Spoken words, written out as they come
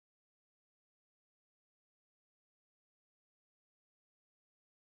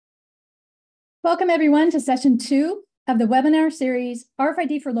Welcome everyone to session 2 of the webinar series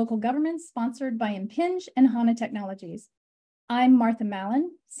RFID for Local Governments, sponsored by Impinj and Hana Technologies. I'm Martha Mallon,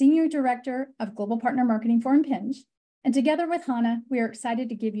 Senior Director of Global Partner Marketing for Impinj, and together with Hana, we are excited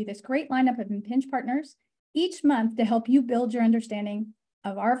to give you this great lineup of Impinj partners each month to help you build your understanding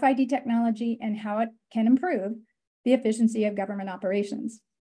of RFID technology and how it can improve the efficiency of government operations.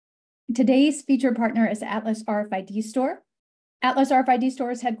 Today's featured partner is atlasRFIDstore.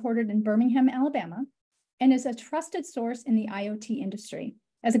 atlasRFIDstore is headquartered in Birmingham, Alabama, and is a trusted source in the IoT industry.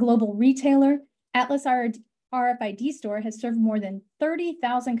 As a global retailer, atlasRFIDstore has served more than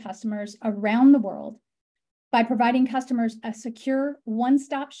 30,000 customers around the world by providing customers a secure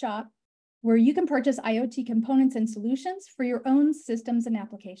one-stop shop where you can purchase IoT components and solutions for your own systems and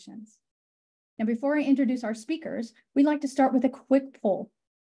applications. Now, before I introduce our speakers, we'd like to start with a quick poll.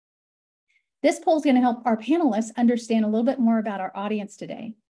 This poll is going to help our panelists understand a little bit more about our audience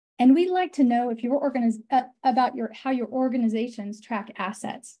today. And we'd like to know if how your organizations track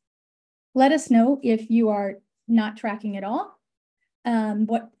assets. Let us know if you are not tracking at all,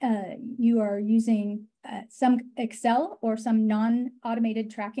 what you are using some Excel or some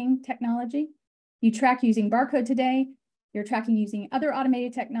non-automated tracking technology. You track using barcode today, you're tracking using other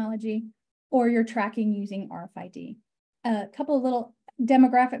automated technology, or you're tracking using RFID. A couple of little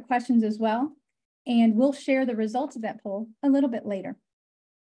demographic questions as well, and we'll share the results of that poll a little bit later.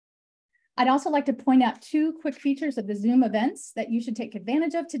 I'd also like to point out 2 quick features of the Zoom events that you should take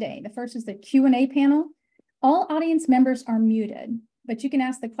advantage of today. The first is the Q&A panel. All audience members are muted, but you can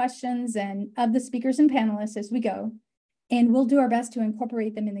ask the questions of the speakers and panelists as we go, and we'll do our best to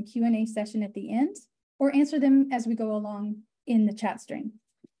incorporate them in the Q&A session at the end or answer them as we go along in the chat stream.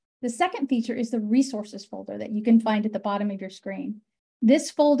 The second feature is the resources folder that you can find at the bottom of your screen.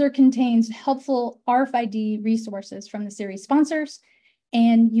 This folder contains helpful RFID resources from the series sponsors,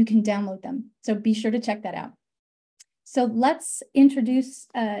 and you can download them. So be sure to check that out. So let's introduce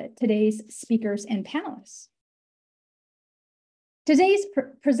today's speakers and panelists. Today's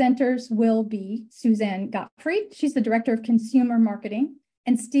presenters will be Suzanne Gottfried. She's the Director of Consumer Marketing,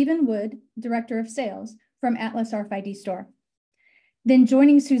 and Stephen Wood, Director of Sales from atlasRFIDstore. Then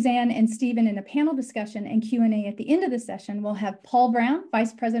joining Suzanne and Stephen in a panel discussion and Q&A at the end of the session, we'll have Paul Brown,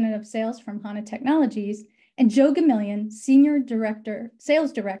 Vice President of Sales from Hana Technologies, and Joe Gamillion, Senior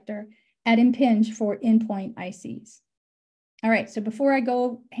Sales Director at Impinj for Endpoint ICs. All right, so before I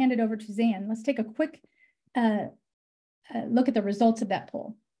hand it over to Suzanne, let's take a quick look at the results of that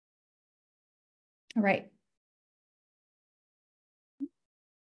poll. All right.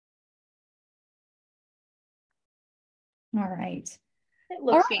 All right. It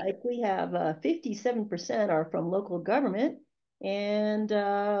looks like we have 57% are from local government and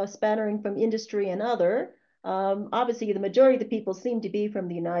spattering from industry and other. Obviously, the majority of the people seem to be from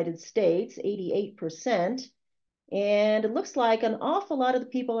the United States, 88%. And it looks like an awful lot of the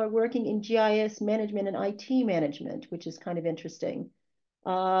people are working in GIS management and IT management, which is kind of interesting.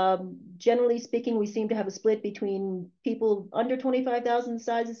 Generally speaking, we seem to have a split between people under 25,000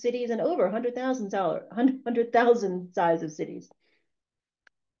 size of cities and over 100,000 size of cities.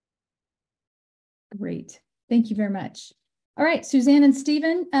 Great. Thank you very much. All right, Suzanne and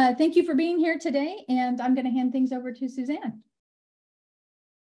Stephen, thank you for being here today, and I'm going to hand things over to Suzanne.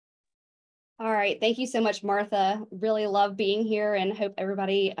 All right, thank you so much, Martha. Really love being here and hope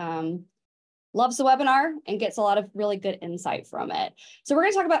everybody loves the webinar and gets a lot of really good insight from it. So we're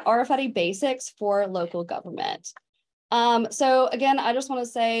going to talk about RFID basics for local government. So again, I just want to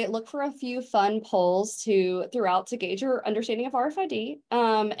say, look for a few fun polls throughout to gauge your understanding of RFID.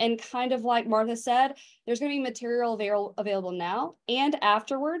 And kind of like Martha said, there's going to be material available now and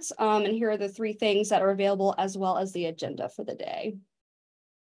afterwards. And here are the 3 things that are available as well as the agenda for the day.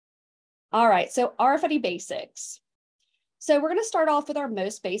 All right, so RFID basics. So we're going to start off with our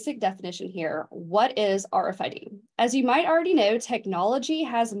most basic definition here. What is RFID? As you might already know, technology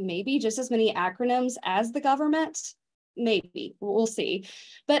has maybe just as many acronyms as the government. Maybe, we'll see.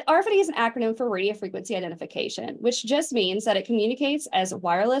 But RFID is an acronym for radio frequency identification, which just means that it communicates as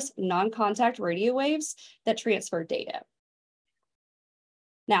wireless non-contact radio waves that transfer data.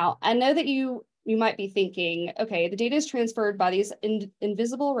 Now, I know that you might be thinking, okay, the data is transferred by these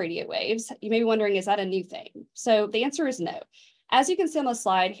invisible radio waves. You may be wondering, is that a new thing? So the answer is no. As you can see on the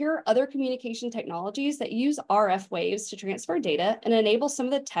slide, here are other communication technologies that use RF waves to transfer data and enable some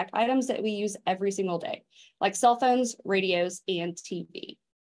of the tech items that we use every single day, like cell phones, radios, and TV.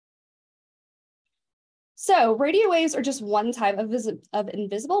 So radio waves are just one type of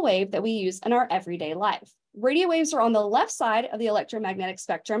invisible wave that we use in our everyday life. Radio waves are on the left side of the electromagnetic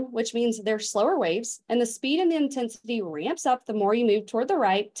spectrum, which means they're slower waves, and the speed and the intensity ramps up the more you move toward the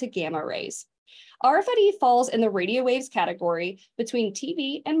right to gamma rays. RFID falls in the radio waves category between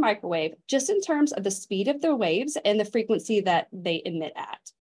TV and microwave, just in terms of the speed of the waves and the frequency that they emit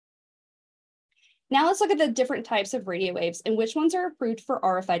at. Now let's look at the different types of radio waves and which ones are approved for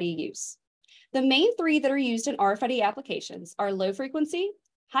RFID use. The main three that are used in RFID applications are low frequency,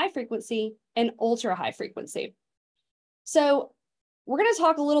 high frequency, and ultra high frequency. So we're going to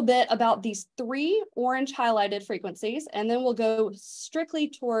talk a little bit about these three orange highlighted frequencies, and then we'll go strictly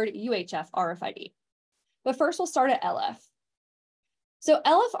toward UHF RFID. But first we'll start at LF. So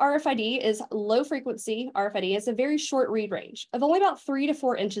LF RFID is low frequency RFID. It's a very short read range of only about 3 to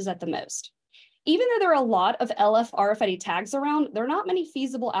 4 inches at the most. Even though there are a lot of LF RFID tags around, there are not many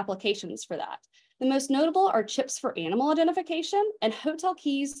feasible applications for that. The most notable are chips for animal identification and hotel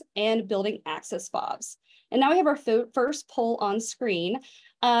keys and building access fobs. And now we have our first poll on screen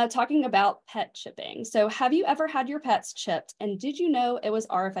talking about pet chipping. So have you ever had your pets chipped, and did you know it was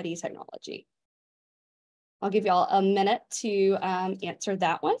RFID technology? I'll give y'all a minute to answer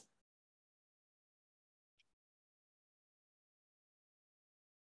that one.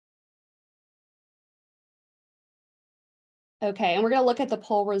 Okay, and we're going to look at the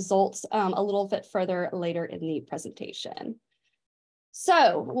poll results a little bit further later in the presentation.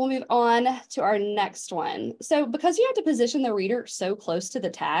 So we'll move on to our next one. So because you have to position the reader so close to the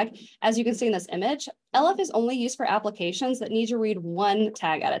tag, as you can see in this image, LF is only used for applications that need to read one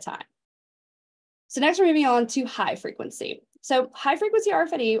tag at a time. So next we're moving on to high frequency. So high frequency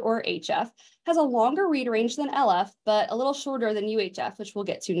RFID, or HF, has a longer read range than LF, but a little shorter than UHF, which we'll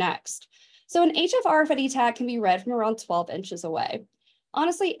get to next. So an HF RFID tag can be read from around 12 inches away.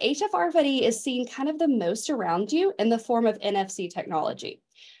 Honestly, HF RFID is seen kind of the most around you in the form of NFC technology.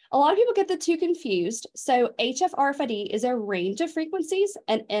 A lot of people get the two confused. So HF RFID is a range of frequencies,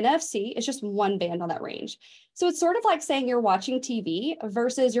 and NFC is just one band on that range. So it's sort of like saying you're watching TV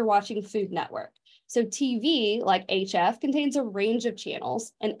versus you're watching Food Network. So TV, like HF, contains a range of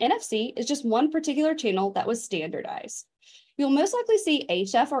channels, and NFC is just one particular channel that was standardized. You'll most likely see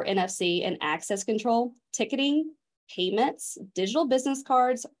HF or NFC in access control, ticketing, payments, digital business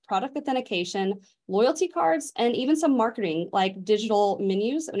cards, product authentication, loyalty cards, and even some marketing like digital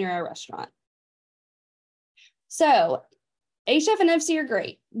menus when you're at a restaurant. So HF and NFC are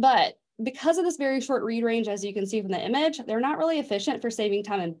great, but because of this very short read range, as you can see from the image, they're not really efficient for saving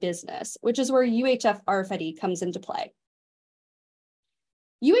time in business, which is where UHF RFID comes into play.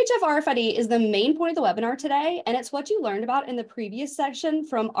 UHF RFID is the main point of the webinar today, and it's what you learned about in the previous section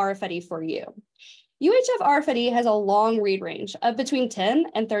from RFID for You. UHF RFID has a long read range of between 10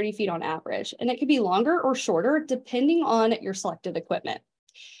 and 30 feet on average, and it can be longer or shorter depending on your selected equipment.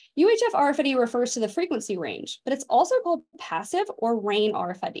 UHF RFID refers to the frequency range, but it's also called passive or RAIN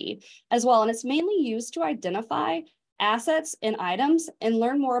RFID as well, and it's mainly used to identify assets and items and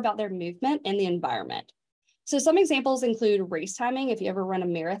learn more about their movement in the environment. So some examples include race timing. If you ever run a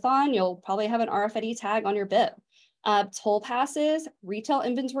marathon, you'll probably have an RFID tag on your bib. Toll passes, retail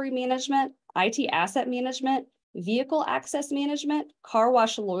inventory management, IT asset management, vehicle access management, car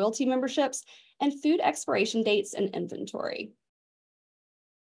wash loyalty memberships, and food expiration dates and inventory.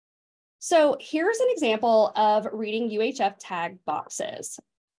 So here's an example of reading UHF tag boxes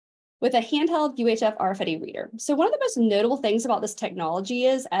with a handheld UHF RFID reader. So one of the most notable things about this technology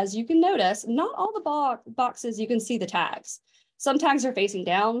is, as you can notice, not all the boxes you can see the tags. Some tags are facing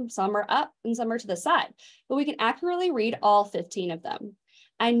down, some are up, and some are to the side, but we can accurately read all 15 of them.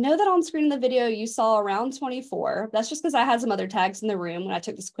 I know that on screen in the video you saw around 24. That's just because I had some other tags in the room when I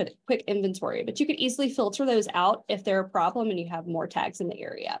took this quick inventory, but you could easily filter those out if they're a problem and you have more tags in the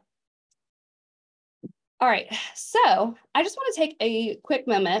area. All right, so I just want to take a quick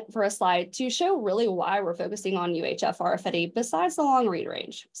moment for a slide to show really why we're focusing on UHF RFID besides the long read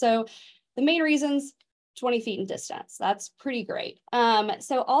range. So the main reasons, 20 feet in distance, that's pretty great.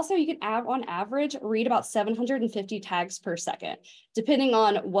 So also you can on average read about 750 tags per second. Depending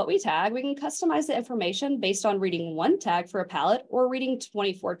on what we tag, we can customize the information based on reading one tag for a pallet or reading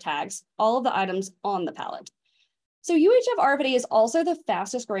 24 tags, all of the items on the pallet. So UHF RFID is also the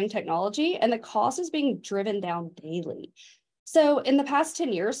fastest growing technology, and the cost is being driven down daily. So in the past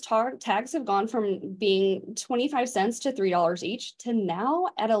 10 years, tags have gone from being 25 cents to $3 each to now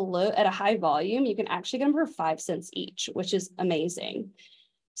at a high volume, you can actually get them for 5 cents each, which is amazing.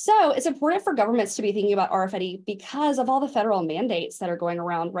 So it's important for governments to be thinking about RFID because of all the federal mandates that are going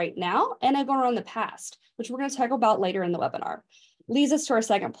around right now and have gone around in the past, which we're going to talk about later in the webinar. Leads us to our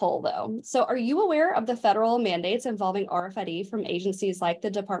second poll, though. So are you aware of the federal mandates involving RFID from agencies like the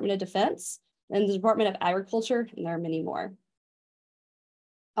Department of Defense and the Department of Agriculture? And there are many more.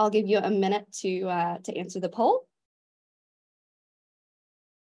 I'll give you a minute to answer the poll.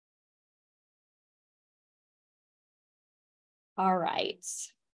 All right.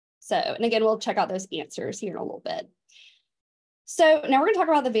 So, and again, we'll check out those answers here in a little bit. So now we're going to talk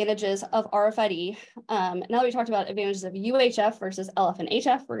about the advantages of RFID. Now that we talked about advantages of UHF versus LF and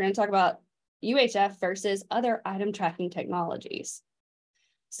HF, we're going to talk about UHF versus other item tracking technologies.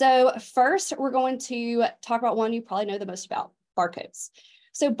 So first, we're going to talk about one you probably know the most about, barcodes.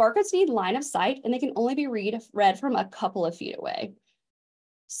 So barcodes need line of sight, and they can only be read from a couple of feet away.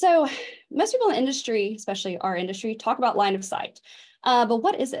 So most people in the industry, especially our industry, talk about line of sight. But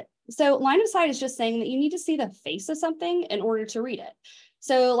what is it? So line of sight is just saying that you need to see the face of something in order to read it.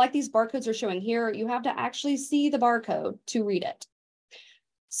 So like these barcodes are showing here, you have to actually see the barcode to read it.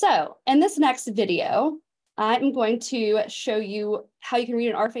 So in this next video, I'm going to show you how you can read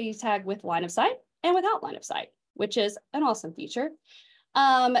an RFID tag with line of sight and without line of sight, which is an awesome feature.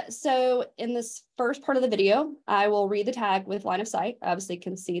 So in this first part of the video, I will read the tag with line of sight. Obviously you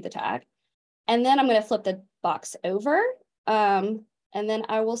can see the tag. And then I'm going to flip the box over. And then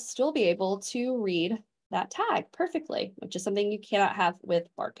I will still be able to read that tag perfectly, which is something you cannot have with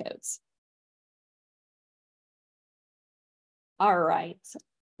barcodes. All right.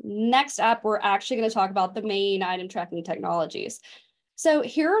 Next up, we're actually going to talk about the main item tracking technologies. So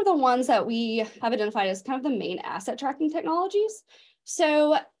here are the ones that we have identified as kind of the main asset tracking technologies.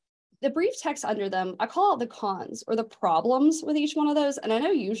 So the brief text under them, I call it the cons or the problems with each one of those. And I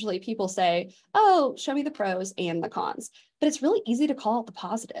know usually people say, oh, show me the pros and the cons, but it's really easy to call out the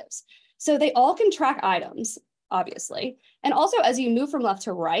positives. So they all can track items, obviously. And also as you move from left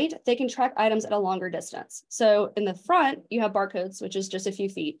to right, they can track items at a longer distance. So in the front, you have barcodes, which is just a few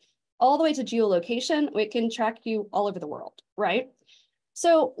feet, all the way to geolocation, it can track you all over the world, right?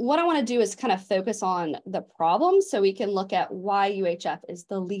 So what I want to do is kind of focus on the problems so we can look at why UHF is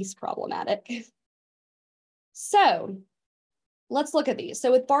the least problematic. So let's look at these. So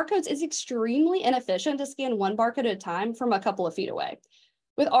with barcodes, it's extremely inefficient to scan one barcode at a time from a couple of feet away.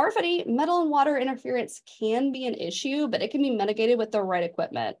 With RFID, metal and water interference can be an issue, but it can be mitigated with the right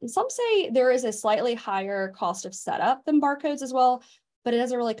equipment. And some say there is a slightly higher cost of setup than barcodes as well, but it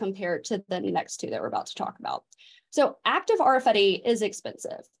doesn't really compare to the next two that we're about to talk about. So active RFID is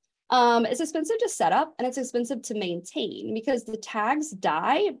expensive. It's expensive to set up and it's expensive to maintain because the tags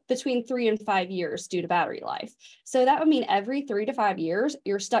die between 3 and 5 years due to battery life. So that would mean every 3 to 5 years,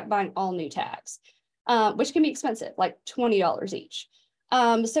 you're stuck buying all new tags, which can be expensive, like $20 each.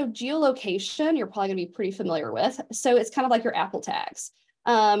 So geolocation, you're probably gonna be pretty familiar with. So it's kind of like your Apple tags,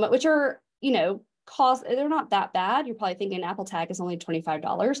 which are, they're not that bad. You're probably thinking Apple tag is only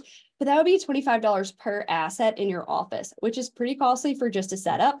 $25, but that would be $25 per asset in your office, which is pretty costly for just a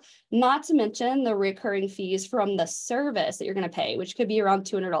setup, not to mention the recurring fees from the service that you're going to pay, which could be around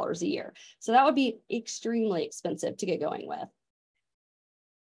 $200 a year. So that would be extremely expensive to get going with. All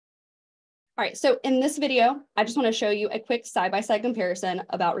right, so in this video, I just want to show you a quick side-by-side comparison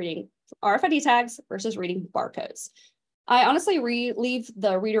about reading RFID tags versus reading barcodes. I honestly leave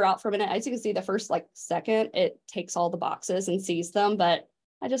the reader out for a minute. As you can see, the first second, it takes all the boxes and sees them, but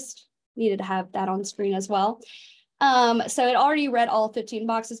I just needed to have that on screen as well. So it already read all 15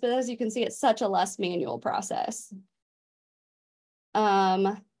 boxes, but as you can see, it's such a less manual process.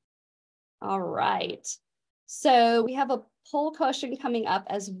 All right. So we have a poll question coming up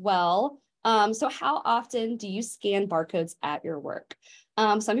as well. So how often do you scan barcodes at your work?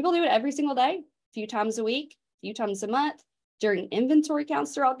 Some people do it every single day, a few times a week, a few times a month, during inventory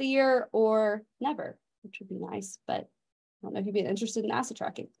counts throughout the year, or never, which would be nice, but I don't know if you'd be interested in asset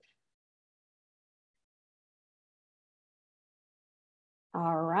tracking.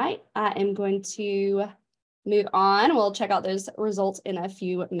 All right, I am going to move on. We'll check out those results in a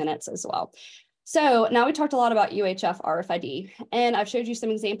few minutes as well. So now we talked a lot about UHF RFID, and I've showed you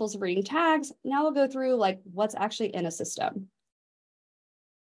some examples of reading tags. Now we'll go through what's actually in a system.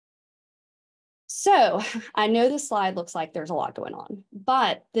 So I know this slide looks like there's a lot going on,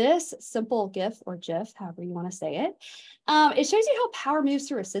 but this simple GIF or GIF, however you want to say it, it shows you how power moves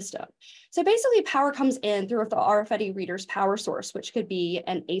through a system. So basically power comes in through the RFID reader's power source, which could be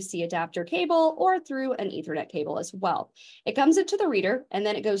an AC adapter cable or through an Ethernet cable as well. It comes into the reader and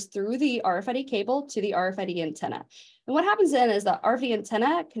then it goes through the RFID cable to the RFID antenna. And what happens then is the RFID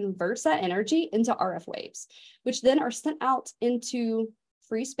antenna converts that energy into RF waves, which then are sent out into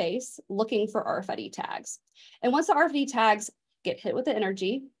free space looking for RFID tags. And once the RFID tags get hit with the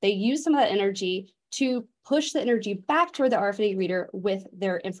energy, they use some of that energy to push the energy back toward the RFID reader with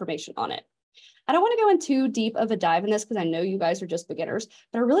their information on it. I don't want to go in too deep of a dive in this because I know you guys are just beginners,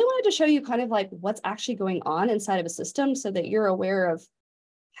 but I really wanted to show you kind of what's actually going on inside of a system so that you're aware of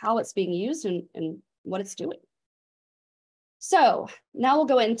how it's being used and what it's doing. So now we'll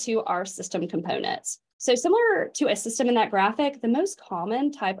go into our system components. So similar to a system in that graphic, the most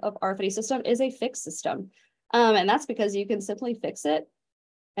common type of RFID system is a fixed system. And that's because you can simply fix it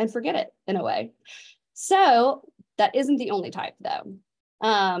and forget it in a way. So that isn't the only type though.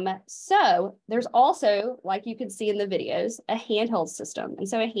 So there's also, like you can see in the videos, a handheld system. And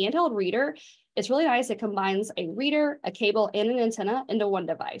so a handheld reader, it's really nice. It combines a reader, a cable, and an antenna into one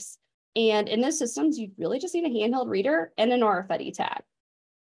device. And in those systems, you really just need a handheld reader and an RFID tag.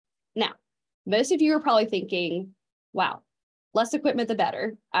 Now, most of you are probably thinking, wow, less equipment, the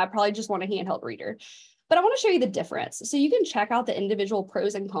better. I probably just want a handheld reader. But I want to show you the difference. So you can check out the individual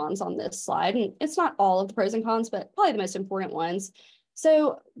pros and cons on this slide. And it's not all of the pros and cons, but probably the most important ones.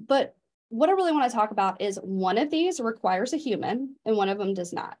 So, but what I really want to talk about is one of these requires a human and one of them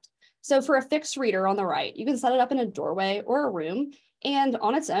does not. So for a fixed reader on the right, you can set it up in a doorway or a room, and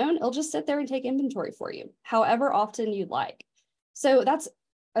on its own, it'll just sit there and take inventory for you, however often you'd like. So that's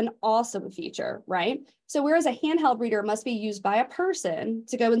an awesome feature, right? So whereas a handheld reader must be used by a person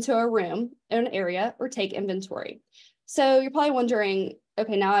to go into a room, an area, or take inventory. So you're probably wondering,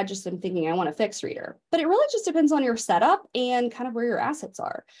 okay, now I just am thinking I want a fixed reader, but it really just depends on your setup and kind of where your assets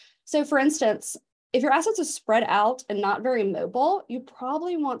are. So for instance, if your assets are spread out and not very mobile, you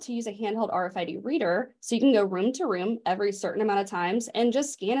probably want to use a handheld RFID reader so you can go room to room every certain amount of times and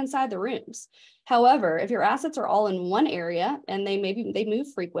just scan inside the rooms. However, if your assets are all in one area and they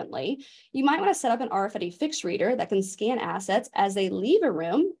move frequently, you might want to set up an RFID fixed reader that can scan assets as they leave a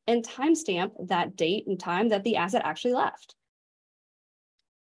room and timestamp that date and time that the asset actually left.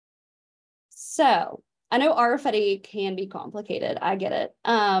 So I know RFID can be complicated, I get it,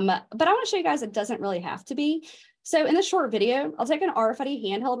 but I want to show you guys it doesn't really have to be. So in this short video, I'll take an RFID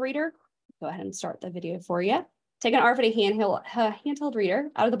handheld reader. Go ahead and start the video for you. Take an RFID handheld reader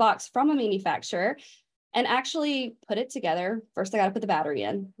out of the box from a manufacturer and actually put it together. First, I got to put the battery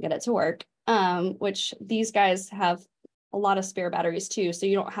in, get it to work, which these guys have a lot of spare batteries too, so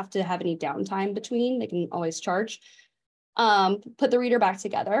you don't have to have any downtime between. They can always charge. Put the reader back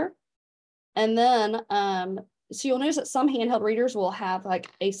together. And then, so you'll notice that some handheld readers will have like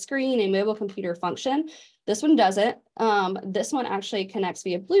a screen, a mobile computer function. This one doesn't. This one actually connects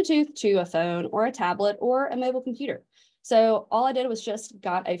via Bluetooth to a phone or a tablet or a mobile computer. So all I did was just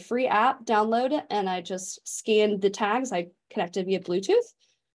got a free app, download it, and I just scanned the tags. I connected via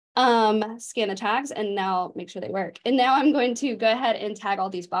Bluetooth, scan the tags, and now make sure they work. And now I'm going to go ahead and tag all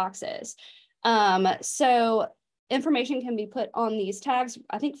these boxes. So information can be put on these tags.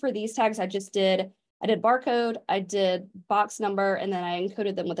 I think for these tags, I did barcode, I did box number, and then I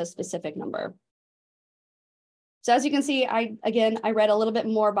encoded them with a specific number. So as you can see, I read a little bit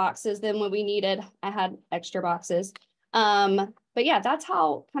more boxes than what we needed. I had extra boxes. But yeah, that's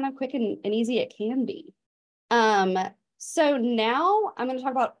how kind of quick and easy it can be. So now I'm going to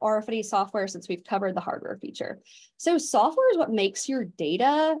talk about RFID software since we've covered the hardware feature. So software is what makes your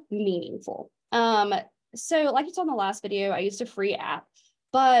data meaningful. So like you saw in the last video, I used a free app,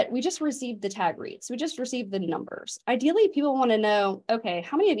 but we just received the tag reads. We just received the numbers. Ideally, people want to know, okay,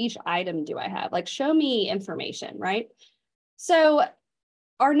 how many of each item do I have? Like, show me information, right? So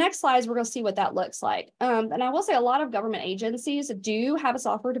our next slides, we're going to see what that looks like. And I will say a lot of government agencies do have a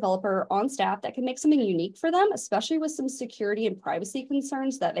software developer on staff that can make something unique for them, especially with some security and privacy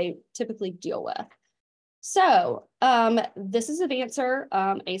concerns that they typically deal with. So this is Advancer,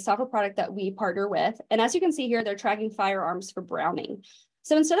 a software product that we partner with. And as you can see here, they're tracking firearms for Browning.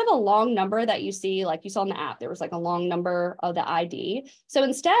 So instead of a long number that you see, like you saw in the app, there was like a long number of the ID. So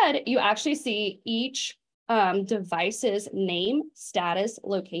instead, you actually see each device's name, status,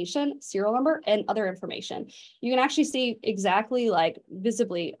 location, serial number, and other information. You can actually see exactly like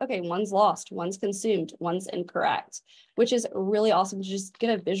visibly, okay, one's lost, one's consumed, one's incorrect, which is really awesome to just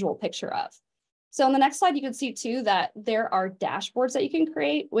get a visual picture of. So on the next slide, you can see too that there are dashboards that you can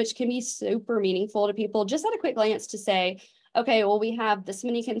create, which can be super meaningful to people just at a quick glance to say, okay, well, we have this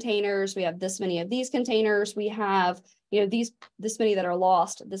many containers, we have this many of these containers, we have, you know, this many that are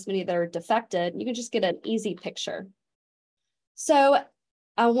lost, this many that are defected. You can just get an easy picture. So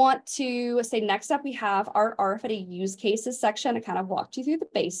I want to say next up, we have our RFID use cases section. I kind of walked you through the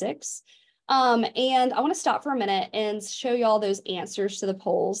basics. And I want to stop for a minute and show you all those answers to the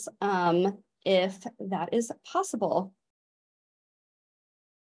polls. If that is possible.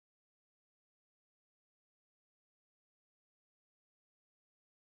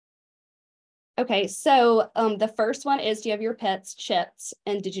 Okay, so the first one is, do you have your pets chips?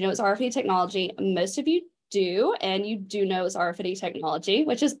 And did you know it's RFID technology? Most of you do, and you do know it's RFID technology,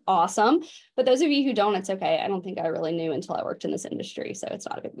 which is awesome. But those of you who don't, it's okay. I don't think I really knew until I worked in this industry, so it's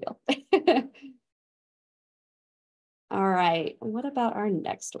not a big deal. All right, what about our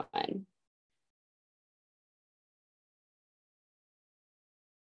next one?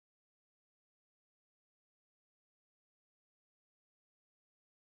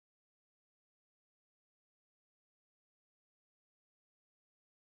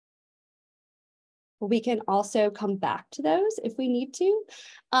 We can also come back to those if we need to.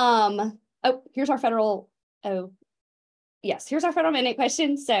 Here's our federal, here's our federal mandate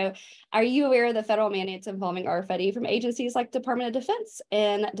question. So are you aware of the federal mandates involving RFID from agencies like Department of Defense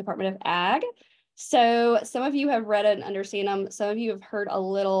and Department of Ag? So some of you have read it and understand them. Some of you have heard a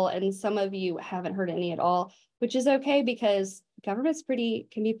little, and some of you haven't heard any at all, which is okay because government's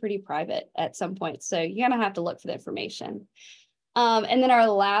can be pretty private at some point. So you're gonna have to look for the information. And then our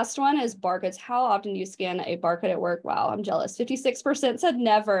last one is barcodes. How often do you scan a barcode at work? Wow, I'm jealous. 56% said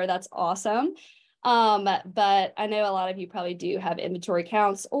never. That's awesome. But I know a lot of you probably do have inventory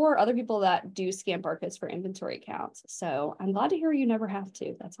counts or other people that do scan barcodes for inventory counts. So I'm glad to hear you never have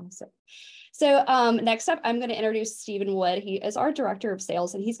to. That's awesome. So next up, I'm going to introduce Stephen Wood. He is our Director of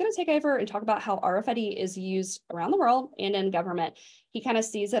Sales, and he's going to take over and talk about how RFID is used around the world and in government. He kind of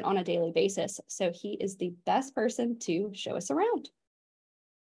sees it on a daily basis. So he is the best person to show us around.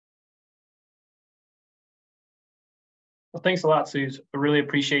 Well, thanks a lot, Suze. I really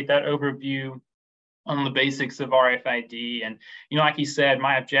appreciate that overview on the basics of RFID. And, like you said,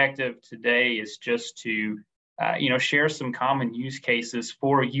 my objective today is just to, share some common use cases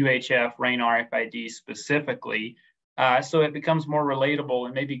for UHF RAIN RFID specifically, so it becomes more relatable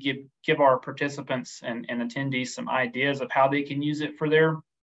and maybe give our participants and attendees some ideas of how they can use it for their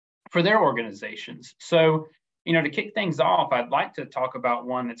organizations. So, to kick things off, I'd like to talk about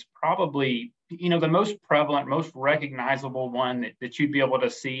one that's probably, the most prevalent, most recognizable one that you'd be able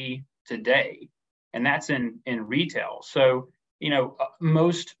to see today, and that's in retail. So,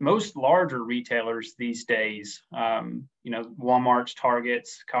 most larger retailers these days, Walmart's,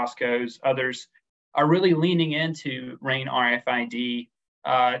 Target's, Costco's, others are really leaning into RAIN RFID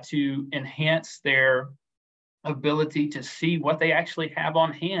to enhance their ability to see what they actually have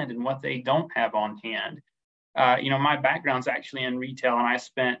on hand and what they don't have on hand. My background's actually in retail, and I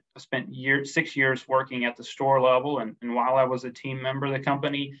spent 6 years working at the store level. And while I was a team member, the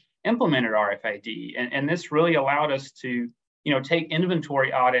company implemented RFID. And this really allowed us to, take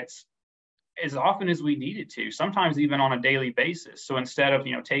inventory audits as often as we needed to, sometimes even on a daily basis. So instead of,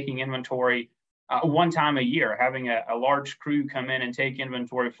 taking inventory one time a year, having a large crew come in and take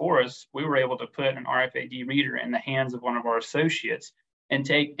inventory for us, we were able to put an RFID reader in the hands of one of our associates and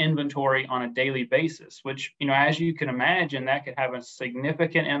take inventory on a daily basis, which, as you can imagine, that could have a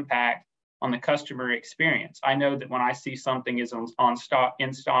significant impact on the customer experience. I know that when I see something is in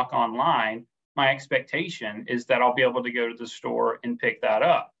stock online, my expectation is that I'll be able to go to the store and pick that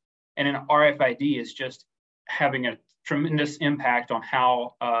up. And an RFID is just having a tremendous impact on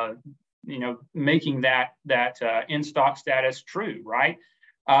how, making that in-stock status true, right?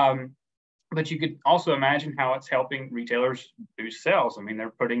 But you could also imagine how it's helping retailers boost sales. I mean, they're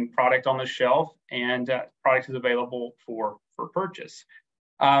putting product on the shelf, and product is available for purchase.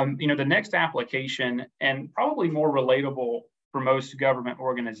 The next application, and probably more relatable for most government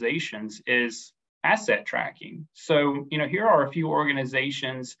organizations, is asset tracking. So, here are a few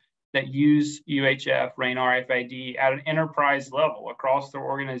organizations that use UHF RAIN RFID at an enterprise level across their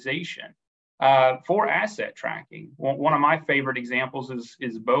organization for asset tracking. One of my favorite examples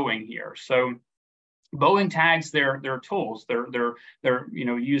is Boeing here. So Boeing tags their tools. They're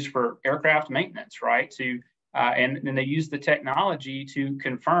used for aircraft maintenance, right? And then they use the technology to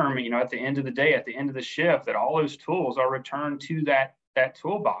confirm, at the end of the day, at the end of the shift, that all those tools are returned to that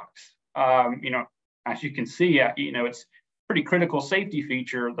toolbox. As you can see, it's a pretty critical safety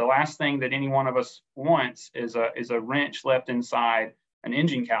feature. The last thing that any one of us wants is a wrench left inside an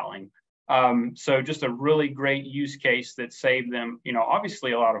engine cowling. So just a really great use case that saved them,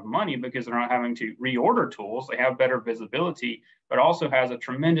 obviously a lot of money because they're not having to reorder tools. They have better visibility, but also has a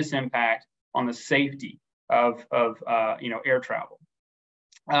tremendous impact on the safety of air travel.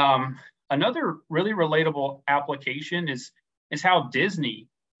 Another really relatable application is how Disney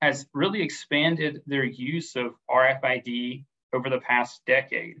has really expanded their use of RFID over the past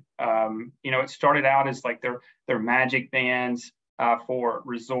decade. It started out as like their magic bands for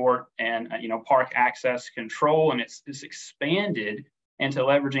resort and park access control, and it's expanded into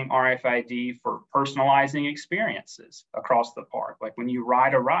leveraging RFID for personalizing experiences across the park. Like when you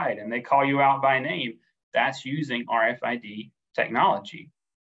ride a ride and they call you out by name, that's using RFID technology.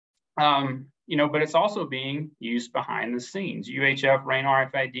 But it's also being used behind the scenes. UHF RAIN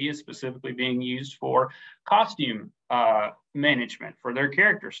RFID is specifically being used for costume management for their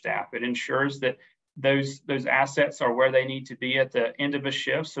character staff. It ensures that those assets are where they need to be at the end of a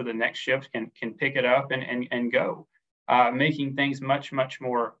shift, so the next shift can pick it up and go, making things much, much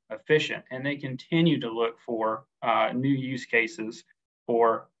more efficient. And they continue to look for new use cases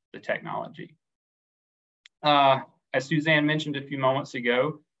for the technology. As Suzanne mentioned a few moments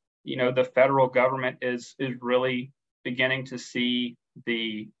ago, the federal government is really beginning to see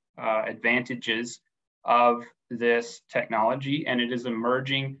the advantages of this technology, and it is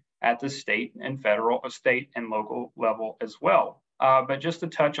emerging at the state and local level as well. But just to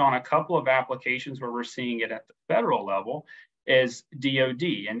touch on a couple of applications where we're seeing it at the federal level is DoD.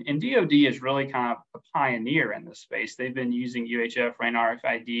 And DoD is really kind of a pioneer in this space. They've been using UHF RAIN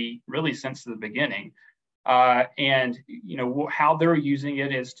RFID really since the beginning. And how they're using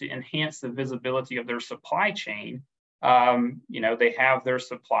it is to enhance the visibility of their supply chain. They have their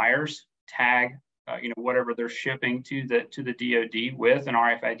suppliers tag whatever they're shipping to the DoD with an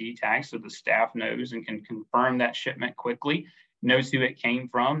RFID tag, so the staff knows and can confirm that shipment quickly, knows who it came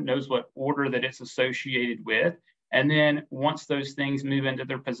from, knows what order that it's associated with. And then once those things move into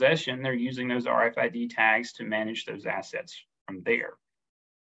their possession, they're using those RFID tags to manage those assets from there.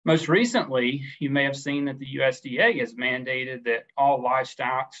 Most recently, you may have seen that the USDA has mandated that all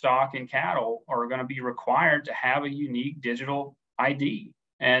livestock, stock, and cattle are going to be required to have a unique digital ID.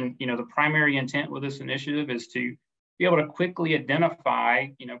 And the primary intent with this initiative is to be able to quickly identify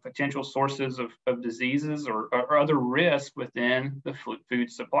potential sources of diseases or other risks within the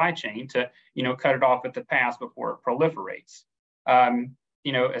food supply chain to cut it off at the pass before it proliferates.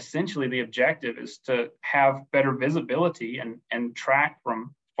 Essentially the objective is to have better visibility and track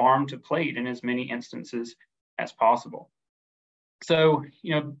from farm to plate in as many instances as possible. So,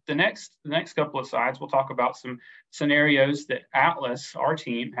 the next couple of slides, we'll talk about some scenarios that Atlas, our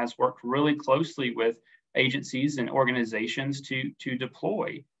team, has worked really closely with agencies and organizations to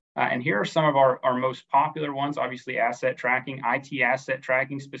deploy. And here are some of our most popular ones. Obviously, asset tracking, IT asset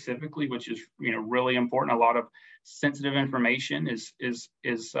tracking specifically, which is really important. A lot of sensitive information is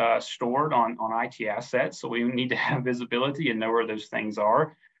stored on IT assets, so we need to have visibility and know where those things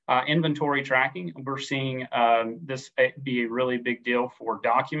are. Inventory tracking, we're seeing this be a really big deal for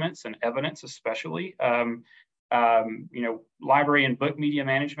documents and evidence, especially. Library and book media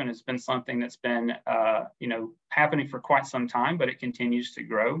management has been something that's been, happening for quite some time, but it continues to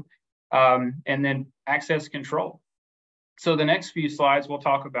grow. And then access control. So the next few slides, we'll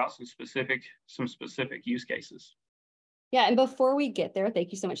talk about some specific use cases. Yeah, and before we get there,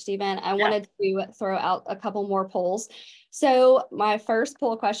 thank you so much, Stephen. I wanted to throw out a couple more polls. So my first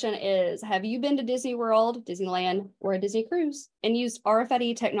poll question is, have you been to Disney World, Disneyland, or a Disney cruise and used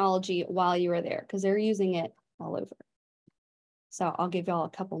RFID technology while you were there? Because they're using it all over. So I'll give y'all a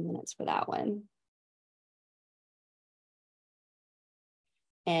couple minutes for that one.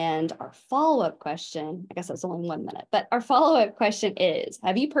 And our follow-up question, I guess that's only 1 minute, but our follow-up question is,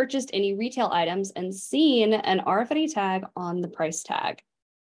 have you purchased any retail items and seen an RFID tag on the price tag?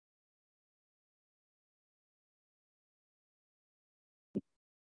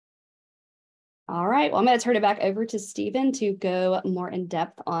 All right, well, I'm going to turn it back over to Stephen to go more in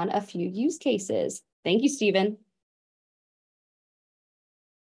depth on a few use cases. Thank you, Stephen.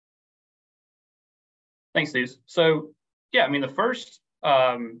 Thanks, Steve. So, yeah, the first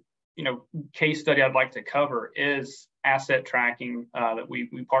case study I'd like to cover is asset tracking that we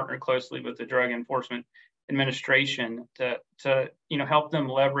partner closely with the Drug Enforcement Administration to help them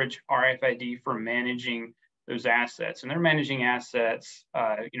leverage RFID for managing those assets. And they're managing assets,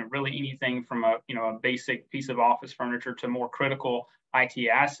 really anything from a basic piece of office furniture to more critical IT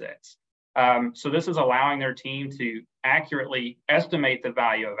assets. So this is allowing their team to accurately estimate the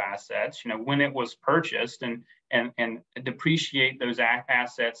value of assets, when it was purchased and depreciate those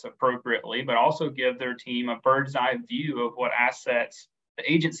assets appropriately, but also give their team a bird's eye view of what assets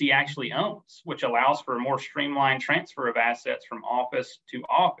the agency actually owns, which allows for a more streamlined transfer of assets from office to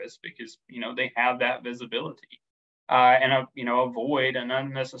office because, they have that visibility and, avoid an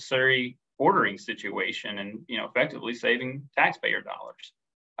unnecessary ordering situation and, effectively saving taxpayer dollars.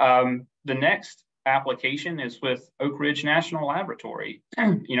 The next application is with Oak Ridge National Laboratory.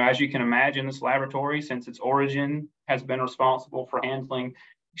 As you can imagine, this laboratory, since its origin, has been responsible for handling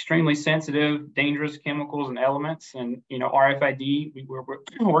extremely sensitive, dangerous chemicals and elements. And, RFID, we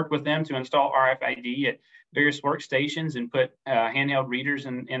worked with them to install RFID at various workstations and put handheld readers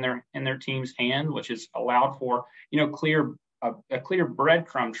in their team's hand, which has allowed for, a clear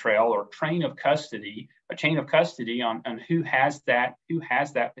breadcrumb trail or a chain of custody on who has that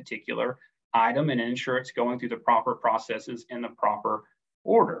particular item and ensure it's going through the proper processes in the proper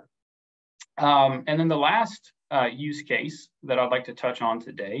order. And then the last use case that I'd like to touch on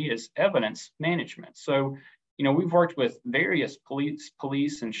today is evidence management. So, we've worked with various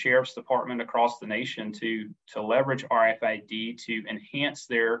police and sheriff's department across the nation to leverage RFID to enhance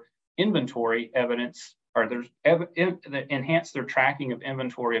their inventory evidence or enhance their tracking of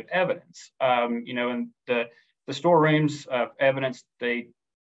inventory of evidence. And the storerooms of evidence, they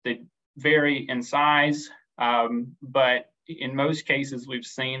they vary in size, but in most cases, we've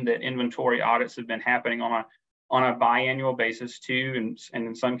seen that inventory audits have been happening on a biannual basis too, and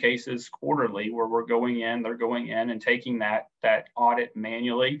in some cases quarterly, where they're going in and taking that audit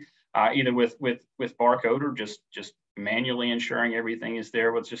manually, either with barcode or just manually ensuring everything is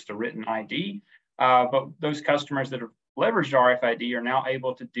there with just a written ID. But those customers that have leveraged RFID are now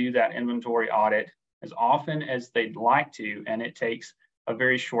able to do that inventory audit as often as they'd like to, and it takes a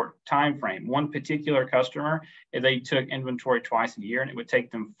very short time frame. One particular customer, they took inventory twice a year, and it would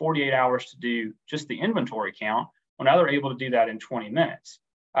take them 48 hours to do just the inventory count, when now they're able to do that in 20 minutes.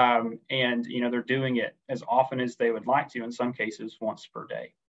 And they're doing it as often as they would like to, in some cases once per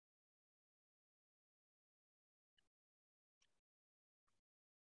day.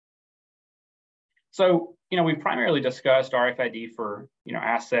 So, we've primarily discussed RFID for,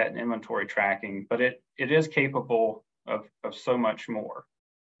 asset and inventory tracking, but it is capable of so much more.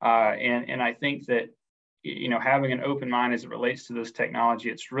 And I think that, having an open mind as it relates to this technology,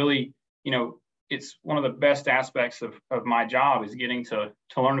 it's really, it's one of the best aspects of my job, is getting to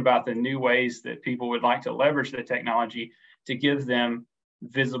learn about the new ways that people would like to leverage the technology to give them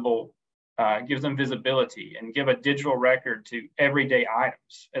visibility and give a digital record to everyday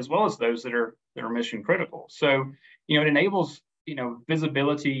items, as well as those that are mission critical. So, it enables,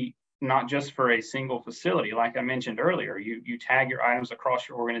 visibility, not just for a single facility. Like I mentioned earlier, you tag your items across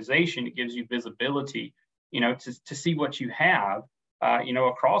your organization. It gives you visibility, to see what you have,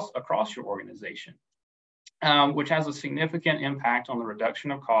 across your organization, which has a significant impact on the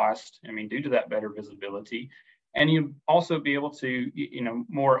reduction of cost, due to that better visibility. And you also be able to,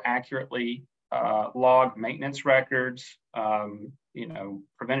 more accurately log maintenance records,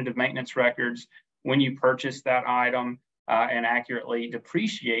 preventative maintenance records when you purchase that item, and accurately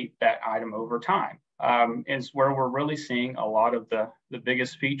depreciate that item over time, is where we're really seeing a lot of the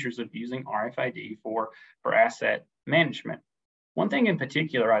biggest features of using RFID for asset management. One thing in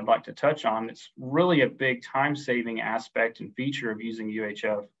particular I'd like to touch on that's really a big time-saving aspect and feature of using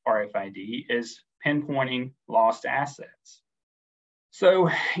UHF RFID is pinpointing lost assets. So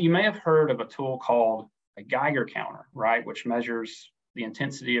you may have heard of a tool called a Geiger counter, right, which measures the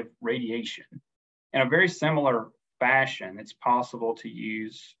intensity of radiation. In a very similar fashion, it's possible to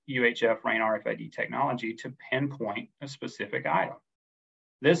use UHF RAIN RFID technology to pinpoint a specific item.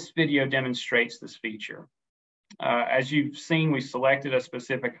 This video demonstrates this feature. As you've seen, we selected a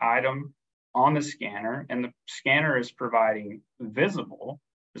specific item on the scanner, and the scanner is providing visible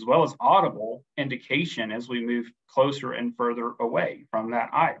as well as audible indication as we move closer and further away from that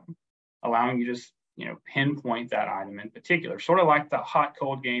item, allowing you to just, pinpoint that item in particular, sort of like the hot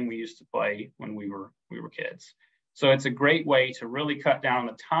cold game we used to play when we were kids. So it's a great way to really cut down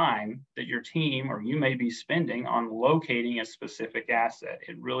the time that your team or you may be spending on locating a specific asset.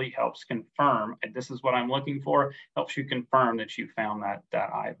 It really helps confirm, and this is what I'm looking for, helps you confirm that you found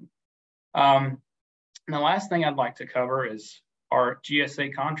that item. And the last thing I'd like to cover is our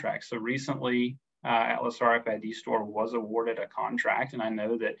GSA contract. So recently, atlasRFIDstore was awarded a contract, and I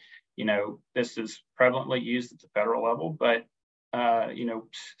know that, this is prevalently used at the federal level, but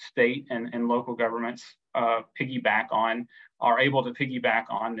state and local governments are able to piggyback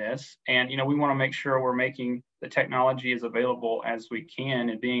on this. And, we want to make sure we're making the technology as available as we can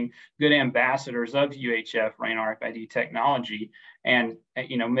and being good ambassadors of UHF RAIN RFID technology and,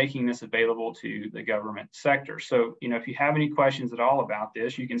 making this available to the government sector. So, if you have any questions at all about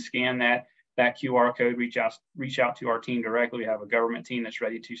this, you can scan that QR code, reach out to our team directly. We have a government team that's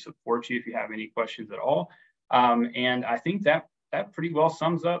ready to support you if you have any questions at all. And I think that pretty well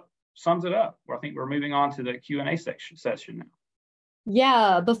sums it up. I think we're moving on to the Q&A session now.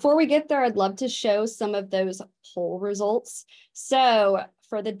 Yeah, before we get there, I'd love to show some of those poll results. So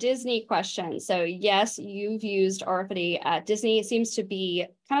for the Disney question, so yes, you've used RFID at Disney. It seems to be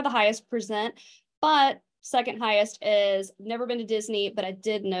kind of the highest %, but second highest is never been to Disney, but I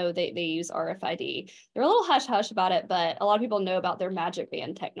did know they use RFID. They're a little hush-hush about it, but a lot of people know about their Magic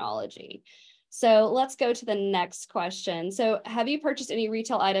Band technology. So let's go to the next question. So have you purchased any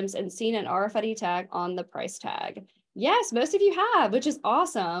retail items and seen an RFID tag on the price tag? Yes, most of you have, which is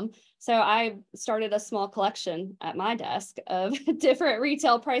awesome. So I started a small collection at my desk of different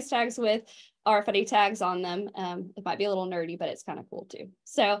retail price tags with RFID tags on them. It might be a little nerdy, but it's kind of cool too.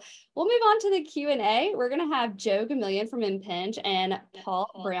 So we'll move on to the Q&A. We're going to have Joe Gamillion from Impinj and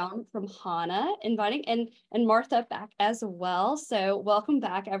Paul Brown from Hana inviting and Martha back as well. So welcome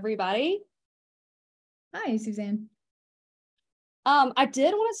back, everybody. Hi, Suzanne. I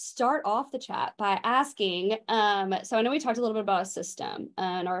did want to start off the chat by asking, so I know we talked a little bit about a system,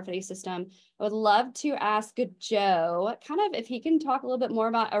 an RFID system. I would love to ask Joe kind of if he can talk a little bit more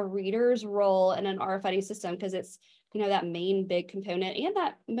about a reader's role in an RFID system, because it's, you know, that main big component and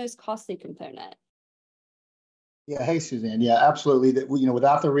that most costly component. Yeah, hey, Suzanne. Yeah, absolutely. That, you know,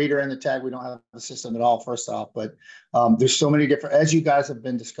 without the reader and the tag, we don't have a system at all, first off. But there's so many different, as you guys have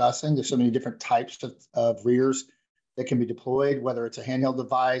been discussing, there's so many different types of readers that can be deployed, whether it's a handheld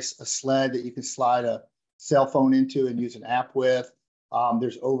device, a sled that you can slide a cell phone into and use an app with.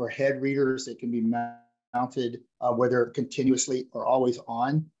 There's overhead readers that can be mounted, whether continuously or always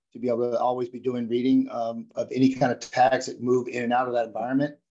on, to be able to always be doing reading of any kind of tags that move in and out of that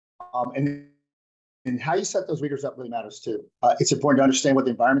environment. And how you set those readers up really matters too. It's important to understand what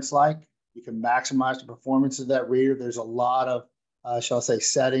the environment's like. You can maximize the performance of that reader. There's a lot of, shall I say,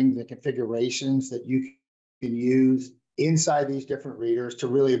 settings and configurations that you can use inside these different readers to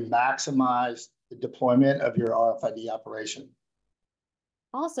really maximize the deployment of your RFID operation.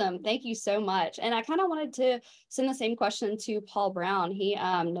 Awesome. Thank you so much. And I kind of wanted to send the same question to Paul Brown. He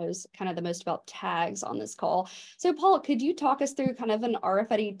knows kind of the most about tags on this call. So Paul, could you talk us through kind of an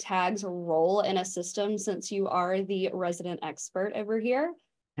RFID tags role in a system, since you are the resident expert over here?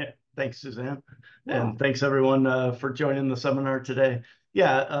 Yeah, thanks, Suzanne. Yeah. And thanks everyone for joining the seminar today.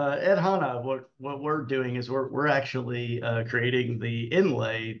 Yeah, at HANA, what we're doing is we're actually creating the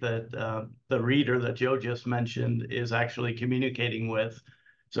inlay that the reader that Joe just mentioned is actually communicating with.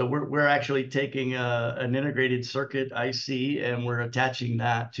 So we're actually taking an integrated circuit IC and we're attaching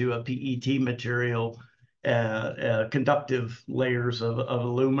that to a PET material, conductive layers of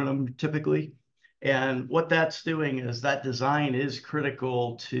aluminum typically. And what that's doing is that design is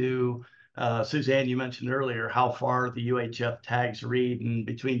critical to, Suzanne, you mentioned earlier how far the UHF tags read, in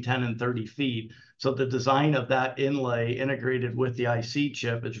between 10 and 30 feet. So the design of that inlay integrated with the IC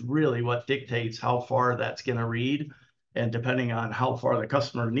chip is really what dictates how far that's going to read. And depending on how far the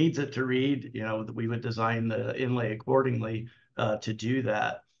customer needs it to read, you know, we would design the inlay accordingly to do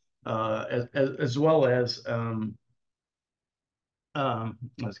that, as well as, I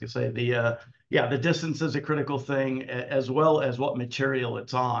was gonna say the distance is a critical thing, as well as what material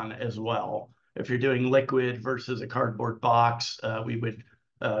it's on as well. If you're doing liquid versus a cardboard box, we would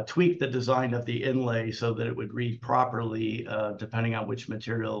tweak the design of the inlay so that it would read properly depending on which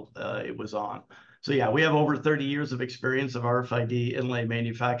material it was on. So yeah, we have over 30 years of experience of RFID inlay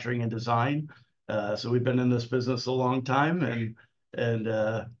manufacturing and design. So we've been in this business a long time,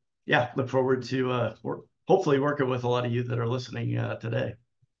 and yeah, look forward to hopefully working with a lot of you that are listening today.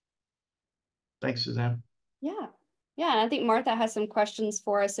 Thanks, Suzanne. Yeah, and I think Martha has some questions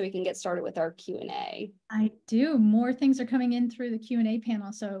for us so we can get started with our Q&A. I do. More things are coming in through the Q&A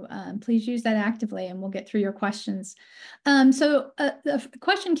panel, so please use that actively and we'll get through your questions. So the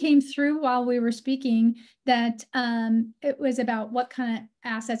question came through while we were speaking that it was about what kind of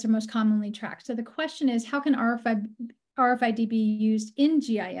assets are most commonly tracked. So the question is, how can RFID be used in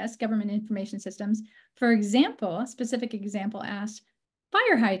GIS, government information systems? For example, a specific example asked,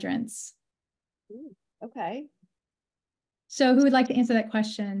 fire hydrants. Ooh, okay. So who would like to answer that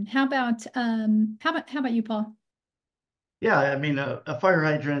question? How about you, Paul? Yeah, I mean, a fire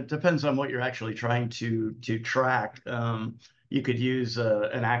hydrant depends on what you're actually trying to track. You could use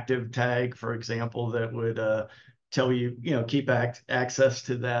an active tag, for example, that would tell you, keep access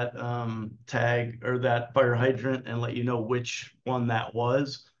to that tag or that fire hydrant and let you know which one that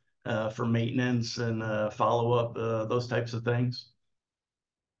was for maintenance and follow-up, those types of things.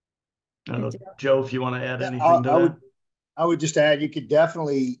 I don't know, Joe, if you want to add anything to that. I would just add, you could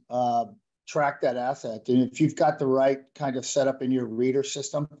definitely track that asset. And if you've got the right kind of setup in your reader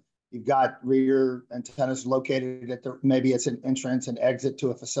system, you've got reader antennas located at maybe it's an entrance and exit to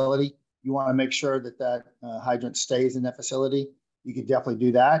a facility. You want to make sure that hydrant stays in that facility. You could definitely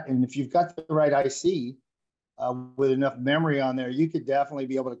do that. And if you've got the right IC with enough memory on there, you could definitely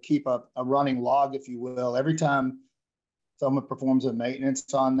be able to keep a running log, if you will. Every time someone performs a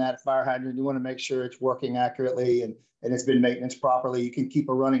maintenance on that fire hydrant, you want to make sure it's working accurately and it's been maintenance properly. You can keep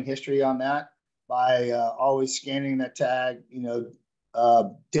a running history on that by always scanning that tag,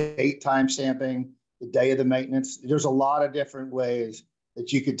 date, time stamping, the day of the maintenance. There's a lot of different ways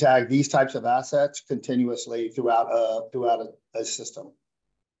that you could tag these types of assets continuously throughout a system.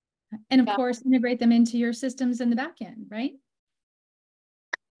 And of course, integrate them into your systems in the back end, right?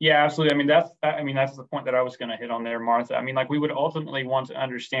 Yeah, absolutely. I mean, that's the point that I was going to hit on there, Martha. I mean, like, we would ultimately want to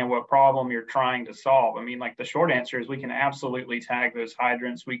understand what problem you're trying to solve. I mean, like, the short answer is we can absolutely tag those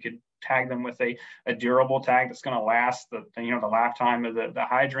hydrants. We could tag them with a durable tag that's going to last the lifetime of the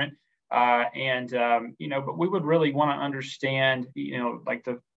hydrant. But we would really want to understand, like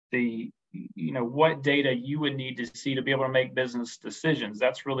what data you would need to see to be able to make business decisions.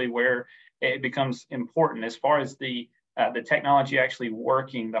 That's really where it becomes important. As far as the technology actually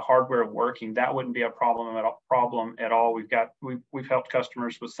working, the hardware working, that wouldn't be a problem at all. We've helped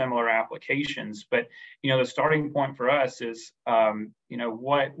customers with similar applications, but the starting point for us is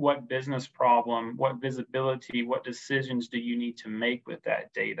what business problem, what visibility, what decisions do you need to make with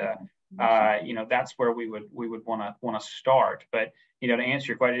that data? That's where we would want to start. But to answer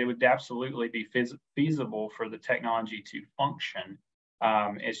your question, it would absolutely be feasible for the technology to function.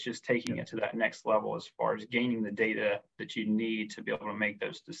 It's just taking it to that next level as far as gaining the data that you need to be able to make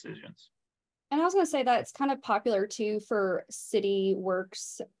those decisions. And I was going to say that it's kind of popular too for city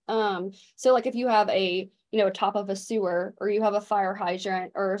works. So like if you have a top of a sewer, or you have a fire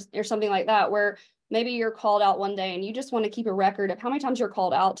hydrant or something like that, where maybe you're called out one day and you just want to keep a record of how many times you're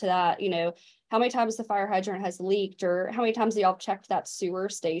called out to that, how many times the fire hydrant has leaked, or how many times y'all checked that sewer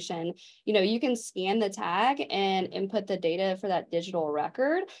station. You can scan the tag and input the data for that digital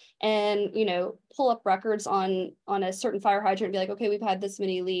record, and pull up records on a certain fire hydrant and be like, okay, we've had this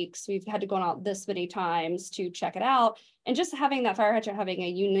many leaks, we've had to go out this many times to check it out. And just having that fire hydrant having a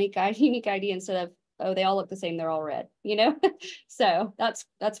unique ID instead of, oh, they all look the same, they're all red, So that's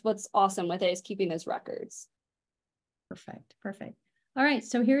what's awesome with it, is keeping those records. Perfect. All right,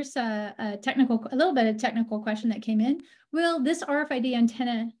 so here's a little bit of technical question that came in. Will this RFID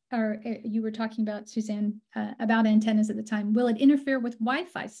antenna, or you were talking about, Suzanne, about antennas at the time, will it interfere with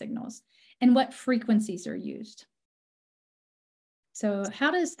Wi-Fi signals, and what frequencies are used? So how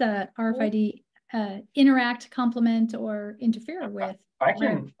does the RFID interact, complement, or interfere with? I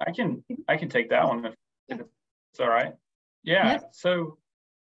can take that one if it's all right. Yeah. Yep. So,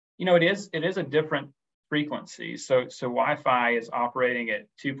 it is a different frequency. So Wi-Fi is operating at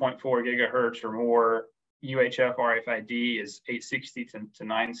 2.4 gigahertz or more. UHF RFID is 860 to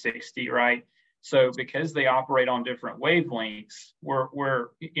 960, right? So because they operate on different wavelengths,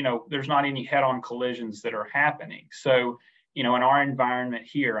 there's not any head-on collisions that are happening. So, in our environment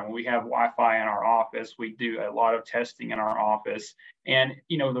here, and we have Wi-Fi in our office, we do a lot of testing in our office, and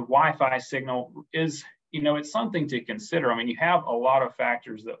the Wi-Fi signal is, it's something to consider. I mean, you have a lot of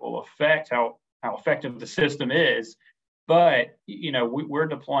factors that will affect how effective the system is, but we're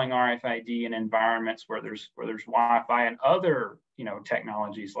deploying RFID in environments where there's Wi-Fi and other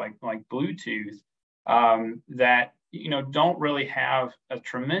technologies like Bluetooth that don't really have a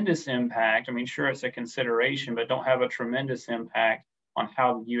tremendous impact. I mean, sure, it's a consideration, but don't have a tremendous impact on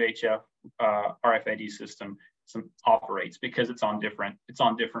how the UHF RFID system operates, because it's on different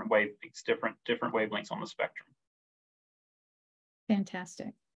wavelengths, different wavelengths on the spectrum.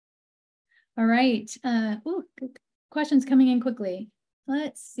 Fantastic. All right. Good questions coming in quickly.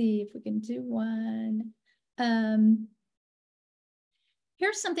 Let's see if we can do one.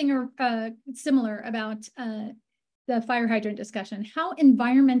 Here's something similar about the fire hydrant discussion. How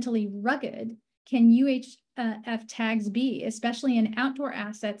environmentally rugged can UHF tags be, especially in outdoor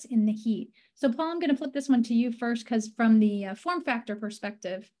assets in the heat? So Paul, I'm going to flip this one to you first, because from the form factor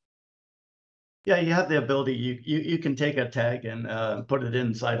perspective. Yeah, you have the ability, you can take a tag and put it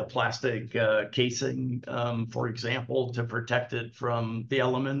inside a plastic casing, for example, to protect it from the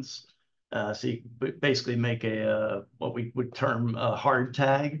elements. So you basically make what we would term a hard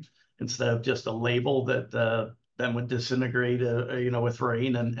tag, instead of just a label that then would disintegrate, with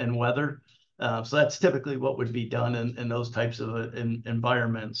rain and weather. So that's typically what would be done in those types of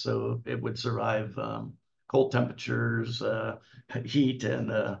environments. So it would survive cold temperatures, heat,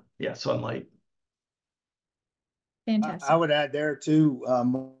 and sunlight. Fantastic. I would add there too,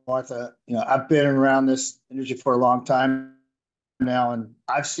 Martha, I've been around this industry for a long time now, and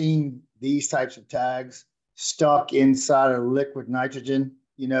I've seen these types of tags stuck inside of liquid nitrogen,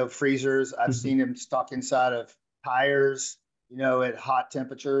 freezers. I've seen them stuck inside of tires, at hot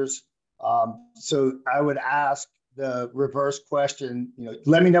temperatures. So I would ask the reverse question,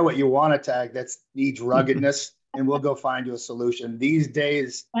 let me know what you want to tag that needs ruggedness, and we'll go find you a solution. These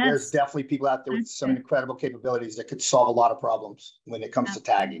days, there's definitely people out there with some incredible capabilities that could solve a lot of problems when it comes to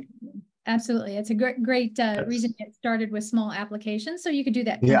tagging. Absolutely. It's a great reason to get started with small applications. So you could do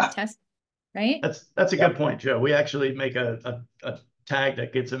that test, right? That's a good point, Joe. We actually make a tag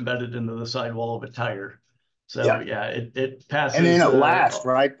that gets embedded into the sidewall of a tire. So it passes. And then it lasts,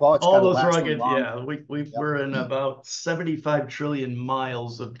 right, Paul? It's all those rugged, we're in about 75 trillion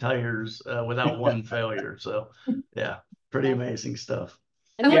miles of tires without one failure. So pretty amazing stuff.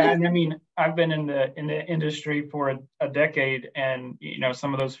 And yeah, and I mean, I've been in the industry for a decade, and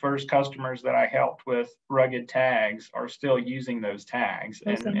some of those first customers that I helped with rugged tags are still using those tags,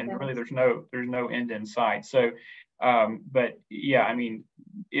 and really there's no end in sight. So, but yeah, I mean,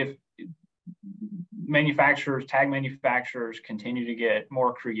 if tag manufacturers continue to get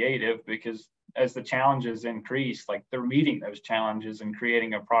more creative, because as the challenges increase, like they're meeting those challenges and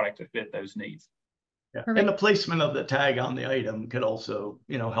creating a product to fit those needs. Yeah. And the placement of the tag on the item could also,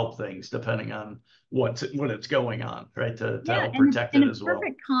 help things depending on what it's going on, right? To help protect it as well. A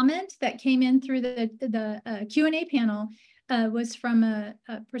perfect comment that came in through the Q&A panel was from a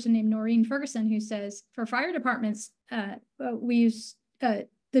person named Noreen Ferguson, who says, for fire departments, we use the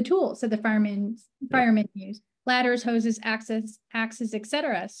tools that the firemen use: ladders, hoses, axes,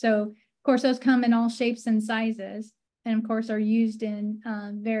 etc. So of course those come in all shapes and sizes, and of course are used in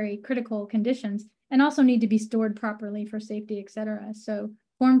very critical conditions, and also need to be stored properly for safety, etc. So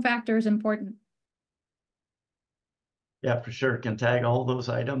form factor is important. Yeah, for sure. Can tag all those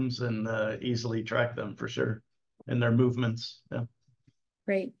items and easily track them for sure in their movements. Yeah.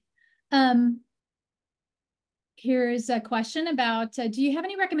 Great. Here's a question about, do you have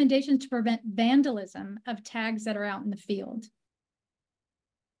any recommendations to prevent vandalism of tags that are out in the field?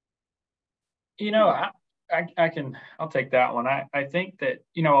 I'll take that one. I think that,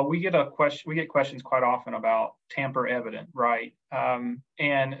 we get questions quite often about tamper evident, right?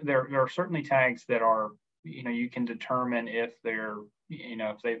 And there are certainly tags that are, you can determine if they're,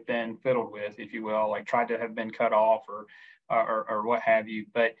 if they've been fiddled with, if you will, like tried to have been cut off or what have you.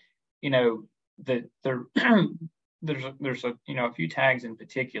 But, there's a few tags in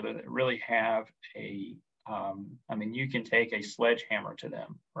particular that really have you can take a sledgehammer to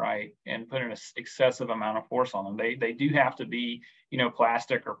them, right, and put an excessive amount of force on them. They do have to be,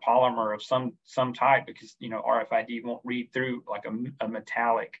 plastic or polymer of some type, because RFID won't read through like a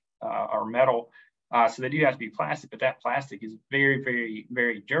metallic or metal, so they do have to be plastic. But that plastic is very, very,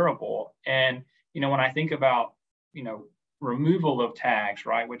 very durable. And when I think about removal of tags,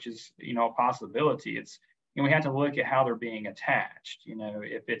 right, which is a possibility, it's we have to look at how they're being attached.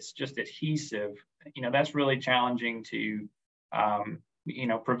 If it's just adhesive, that's really challenging to,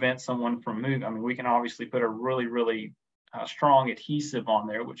 prevent someone from moving. I mean, we can obviously put a really, really strong adhesive on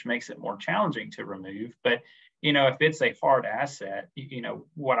there, which makes it more challenging to remove. But, if it's a hard asset,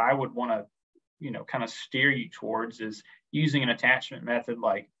 what I would want to, kind of steer you towards is using an attachment method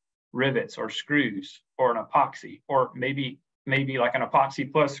like rivets or screws or an epoxy, or maybe like an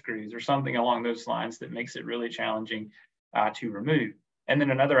epoxy plus screws or something along those lines that makes it really challenging to remove. And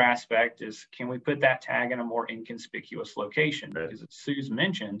then another aspect is, can we put that tag in a more inconspicuous location? Because as Sue's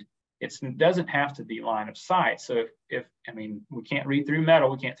mentioned, it doesn't have to be line of sight. So if we can't read through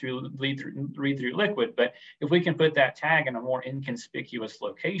metal, we can't read through liquid, but if we can put that tag in a more inconspicuous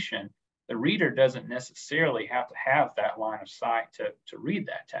location, the reader doesn't necessarily have to have that line of sight to read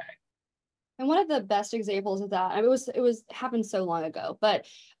that tag. And one of the best examples of that, it was happened so long ago, but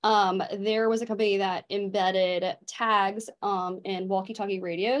there was a company that embedded tags in walkie-talkie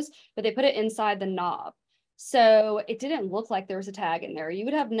radios, but they put it inside the knob. So it didn't look like there was a tag in there. You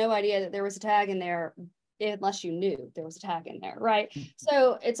would have no idea that there was a tag in there unless you knew there was a tag in there, right?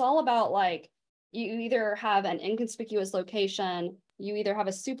 So it's all about, like, you either have an inconspicuous location, you either have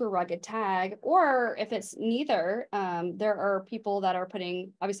a super rugged tag, or if it's neither, there are people that are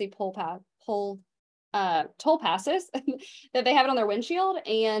putting, obviously, toll passes that they have it on their windshield,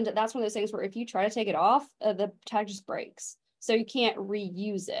 and that's one of those things where if you try to take it off, the tag just breaks, so you can't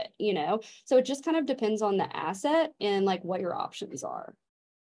reuse it. So it just kind of depends on the asset and like what your options are.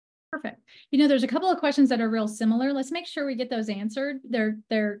 Perfect. There's a couple of questions that are real similar. Let's make sure we get those answered.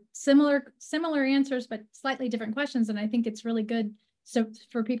 They're similar answers, but slightly different questions, and I think it's really good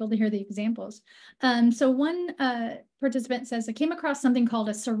for people to hear the examples. So one participant says, I came across something called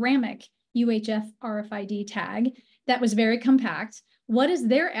a ceramic UHF RFID tag that was very compact. What is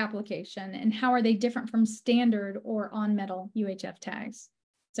their application, and how are they different from standard or on-metal UHF tags?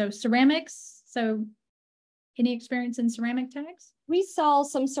 So ceramics, so any experience in ceramic tags? We sell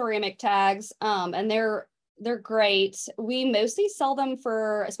some ceramic tags, and they're great. We mostly sell them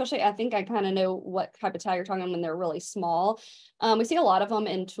for, especially, I think I kind of know what type of tag you're talking about when they're really small. We see a lot of them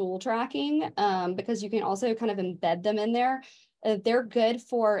in tool tracking, because you can also kind of embed them in there. They're good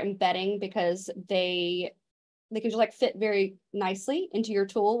for embedding because they can just like fit very nicely into your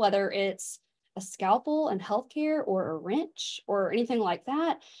tool, whether it's a scalpel in healthcare or a wrench or anything like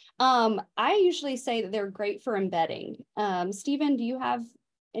that. I usually say that they're great for embedding. Stephen, do you have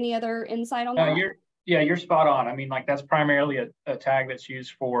any other insight on that? Yeah, you're spot on. I mean, like that's primarily a tag that's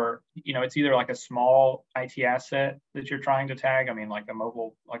used for, it's either like a small IT asset that you're trying to tag. I mean, like a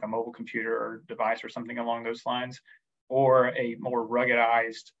mobile computer or device or something along those lines, or a more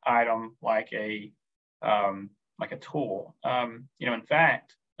ruggedized item like a tool. In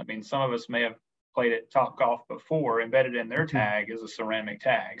fact, I mean, some of us may have played at Topgolf before. Embedded in their tag is a ceramic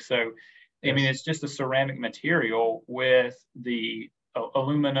tag. So, I mean, it's just a ceramic material with the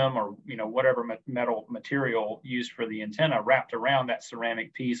aluminum or whatever metal material used for the antenna wrapped around that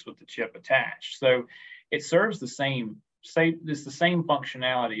ceramic piece with the chip attached. So it serves the same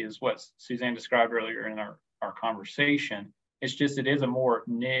functionality as what Suzanne described earlier in our conversation. It's just it is a more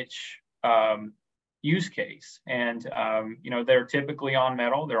niche use case, and they're typically on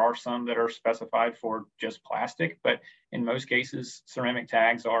metal. There are some that are specified for just plastic, but in most cases ceramic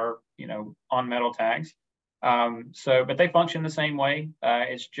tags are on metal tags. But they function the same way.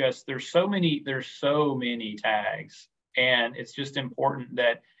 It's just there's so many tags, and it's just important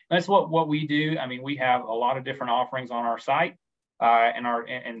that's what we do. I mean, we have a lot of different offerings on our site,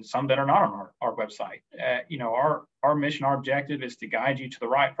 and some that are not on our website. Our mission, our objective is to guide you to the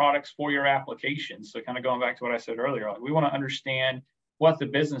right products for your application. So kind of going back to what I said earlier, we want to understand what the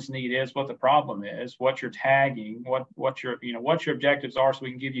business need is, what the problem is, what you're tagging, what your objectives are, so we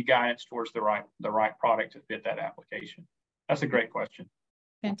can give you guidance towards the right product to fit that application. That's a great question.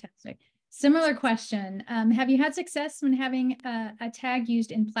 Fantastic. Similar question. Have you had success when having a tag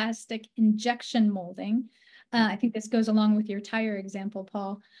used in plastic injection molding? I think this goes along with your tire example,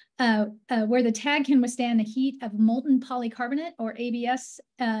 Paul, where the tag can withstand the heat of molten polycarbonate or ABS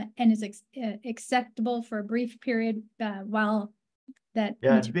and is acceptable for a brief period while that.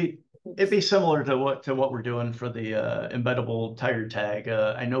 Yeah, it'd be similar to what we're doing for the embeddable tire tag.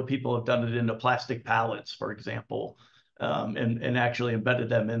 I know people have done it into plastic pallets, for example, and actually embedded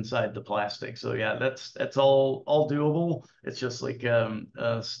them inside the plastic. So yeah, that's all doable. It's just like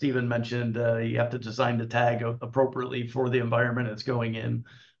Stephen mentioned, you have to design the tag appropriately for the environment it's going in.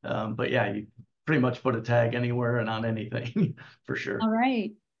 But yeah, you pretty much put a tag anywhere and on anything for sure. All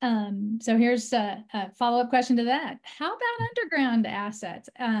right. So here's a follow-up question to that. How about underground assets?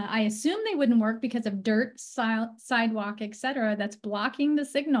 I assume they wouldn't work because of dirt, sidewalk, etc. that's blocking the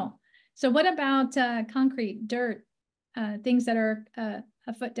signal. So what about concrete, dirt, things that are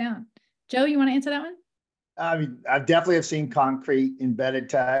a foot down? Joe, you want to answer that one? I mean, I definitely have seen concrete embedded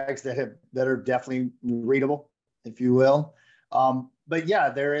tags that are definitely readable, if you will. But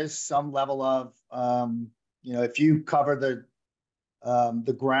yeah, there is some level of, if you cover the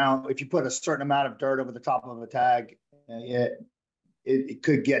ground, if you put a certain amount of dirt over the top of a tag, it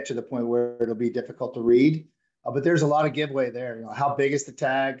could get to the point where it'll be difficult to read. But there's a lot of giveaway there. How big is the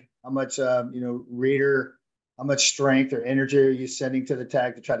tag? How much, reader, how much strength or energy are you sending to the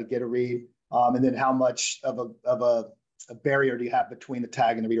tag to try to get a read? And then how much of a barrier do you have between the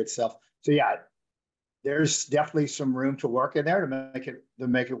tag and the reader itself? So yeah, there's definitely some room to work in there to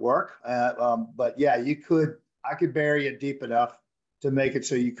make it work. But yeah, I could bury it deep enough to make it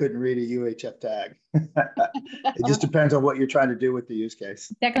so you couldn't read a UHF tag. It just depends on what you're trying to do with the use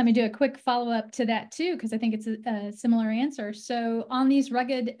case. That let me do a quick follow-up to that too, because I think it's a similar answer. So on these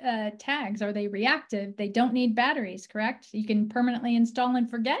rugged tags, are they reactive? They don't need batteries, correct? You can permanently install and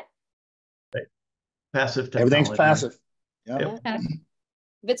forget? Right. Passive technology. Everything's passive. Yep.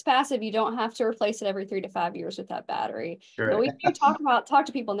 If it's passive, you don't have to replace it every 3 to 5 years with that battery. Sure. But we do talk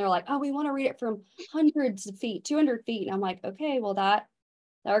to people and they're like, oh, we want to read it from hundreds of feet, 200 feet. And I'm like, okay, well, that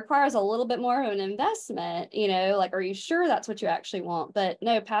requires a little bit more of an investment, like, are you sure that's what you actually want? But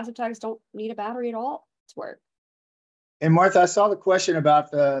no, passive tags don't need a battery at all to work. And Martha, I saw the question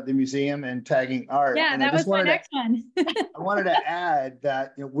about the museum and tagging art. Yeah, and that was my next one. I wanted to add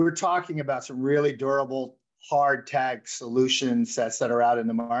that we're talking about some really durable hard tag solutions that are out in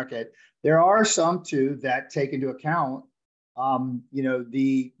the market. There are some too that take into account,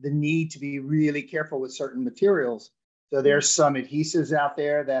 the need to be really careful with certain materials. So there's some adhesives out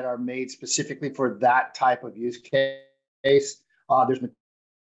there that are made specifically for that type of use case. There's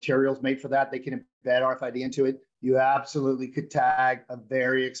materials made for that. They can embed RFID into it. You absolutely could tag a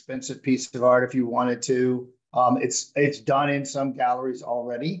very expensive piece of art if you wanted to. It's done in some galleries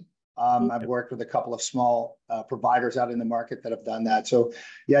already. I've worked with a couple of small providers out in the market that have done that. So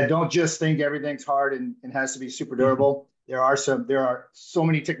yeah, don't just think everything's hard and has to be super durable. There are so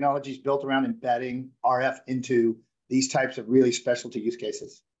many technologies built around embedding RF into these types of really specialty use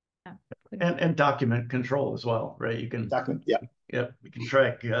cases. And document control as well, right? You can document, yeah. Yep, you can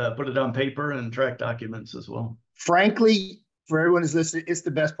track, put it on paper and track documents as well. Frankly, for everyone who's listening, it's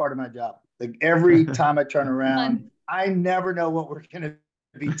the best part of my job. Like every time I turn around, I never know what we're going to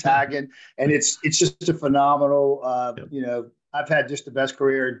be tagging, and it's just a phenomenal. Yep. You know, I've had just the best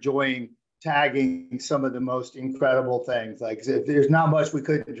career enjoying tagging some of the most incredible things. Like there's not much we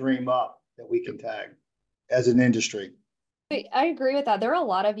couldn't dream up that we can tag as an industry. I agree with that. There are a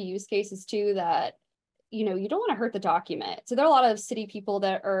lot of use cases too that, you know, you don't want to hurt the document. So there are a lot of city people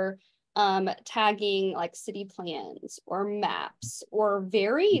that are tagging like city plans or maps or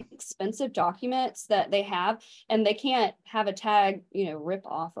very expensive documents that they have, and they can't have a tag, you know, rip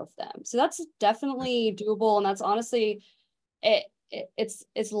off of them. So that's definitely doable. And that's honestly,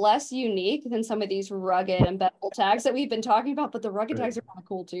 it's less unique than some of these rugged and embeddable tags that we've been talking about, but the rugged tags are kind of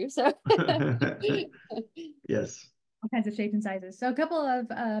cool too. So yes. All kinds of shapes and sizes. So a couple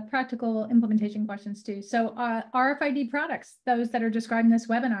of practical implementation questions too. So RFID products, those that are described in this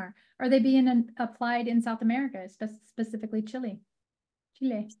webinar, are they being applied in South America, specifically Chile?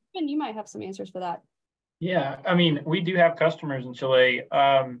 And you might have some answers for that. Yeah, I mean, we do have customers in Chile.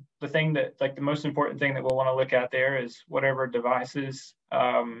 The thing that, like, the most important thing that we'll want to look at there is whatever devices,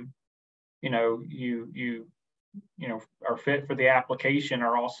 you know, you know, are fit for the application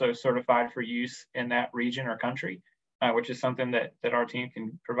are also certified for use in that region or country, which is something that our team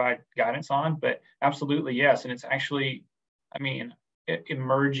can provide guidance on. But absolutely, yes. And it's actually, I mean,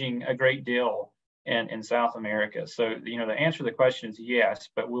 emerging a great deal in South America. So, you know, the answer to the question is yes,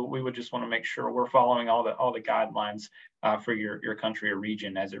 but we would just want to make sure we're following all the guidelines for your country or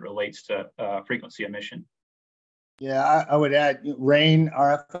region as it relates to frequency emission. Yeah, I would add RAIN,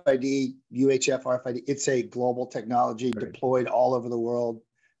 RFID, UHF, RFID. It's a global technology deployed all over the world.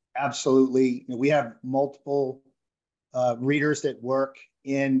 Absolutely. We have multiple readers that work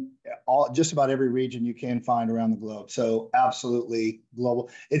in just about every region you can find around the globe. So absolutely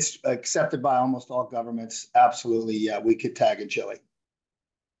global. It's accepted by almost all governments. Absolutely. Yeah, we could tag in Chile.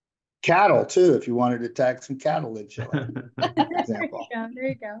 Cattle too, if you wanted to tag some cattle in Chile. Example. There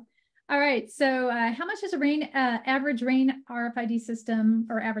you go. All right. So how much does a average RAIN RFID system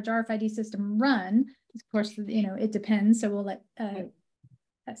or average RFID system run? Of course, you know, it depends. So we'll let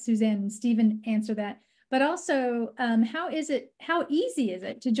Suzanne and Stephen answer that. But also, how easy is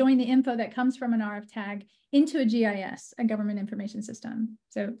it to join the info that comes from an RF tag into a GIS, a government information system?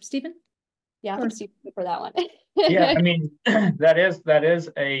 So, Stephen? Yeah, I think Stephen for that one. Yeah, I mean, that is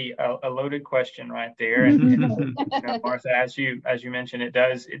a loaded question right there. And you know, Martha, as you mentioned, it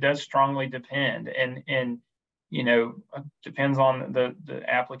does strongly depend, and you know, depends on the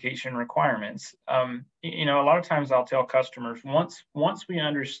application requirements. You know, a lot of times I'll tell customers once we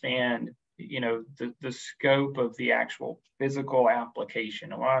understand, you know, the scope of the actual physical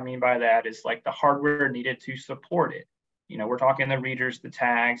application. And what I mean by that is like the hardware needed to support it. You know, we're talking the readers, the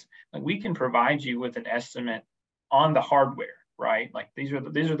tags. Like, we can provide you with an estimate on the hardware, right? Like these are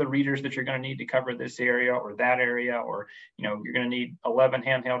the readers that you're going to need to cover this area or that area, or, you know, you're going to need 11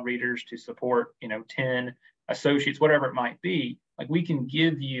 handheld readers to support, you know, 10 associates, whatever it might be. Like, we can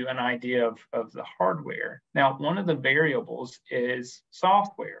give you an idea of the hardware. Now, one of the variables is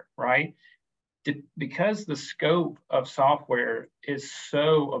software, right? Because the scope of software is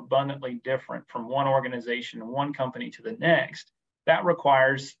so abundantly different from one organization and one company to the next, that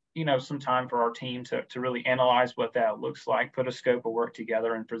requires, you know, some time for our team to really analyze what that looks like, put a scope of work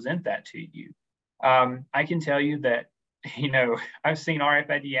together and present that to you. I can tell you that, you know, I've seen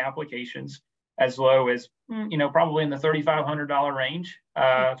RFID applications as low as, you know, probably in the $3,500 range,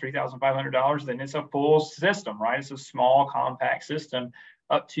 $3,500. Then it's a full system, right? It's a small, compact system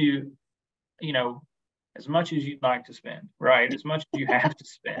up to, you know, as much as you'd like to spend, right? As much as you have to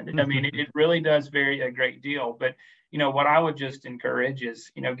spend. I mean, it really does vary a great deal. But, you know, what I would just encourage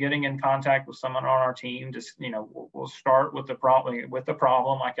is, you know, getting in contact with someone on our team. Just, you know, we'll start with the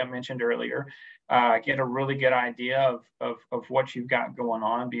problem, like I mentioned earlier, get a really good idea of what you've got going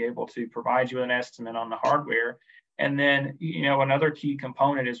on, be able to provide you an estimate on the hardware. And then, you know, another key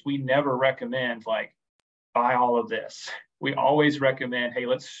component is we never recommend like buy all of this. We always recommend, hey,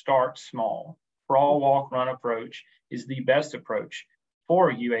 let's start small. Crawl, walk, run approach is the best approach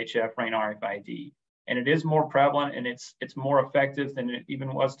for UHF RAIN RFID. And it is more prevalent and it's more effective than it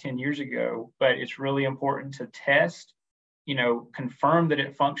even was 10 years ago. But it's really important to test, you know, confirm that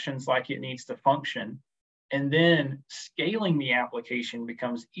it functions like it needs to function. And then scaling the application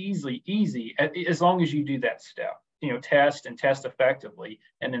becomes easy as long as you do that step. You know, test effectively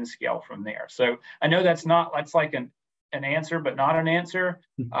and then scale from there. So I know that's like an answer, but not an answer.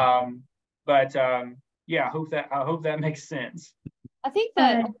 Yeah, I hope that makes sense. I think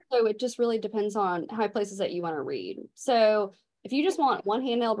that also it just really depends on how many places that you want to read. So if you just want one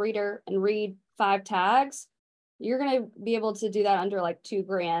handheld reader and read 5 tags, you're going to be able to do that under like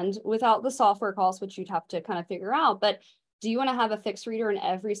 $2,000 without the software costs, which you'd have to kind of figure out. But do you want to have a fixed reader in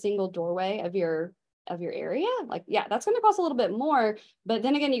every single doorway of your area? Like, yeah, that's going to cost a little bit more. But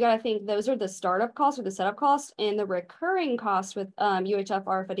then again, you got to think those are the startup costs or the setup costs, and the recurring cost with UHF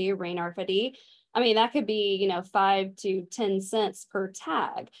RFID, RAIN RFID. I mean, that could be, you know, 5 to 10 cents per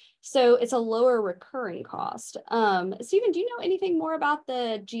tag. So it's a lower recurring cost. Stephen, do you know anything more about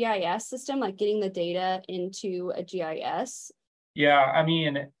the GIS system, like getting the data into a GIS? Yeah, I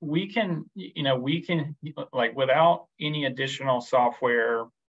mean, we can, like, without any additional software,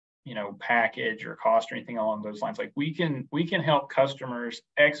 package or cost or anything along those lines, like we can help customers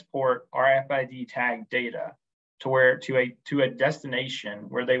export RFID tag data to a destination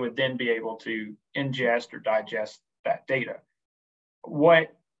where they would then be able to ingest or digest that data.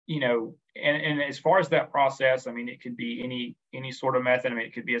 And as far as that process, I mean, it could be any sort of method. I mean,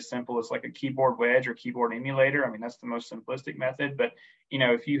 it could be as simple as like a keyboard wedge or keyboard emulator. I mean, that's the most simplistic method. But,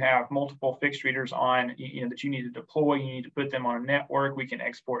 if you have multiple fixed readers on, that you need to deploy, you need to put them on a network, we can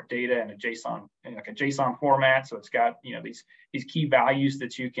export data in a JSON format. So it's got, these key values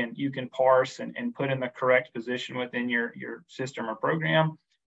that you can parse and put in the correct position within your system or program.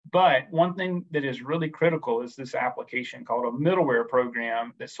 But one thing that is really critical is this application called a middleware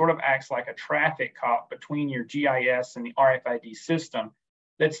program that sort of acts like a traffic cop between your GIS and the RFID system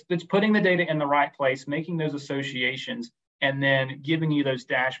that's putting the data in the right place, making those associations, and then giving you those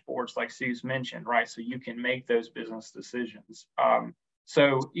dashboards like Sue's mentioned, right? So you can make those business decisions.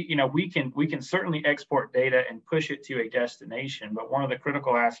 So we can certainly export data and push it to a destination, but one of the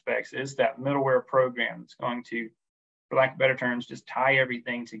critical aspects is that middleware program that's going to, for lack of better terms, just tie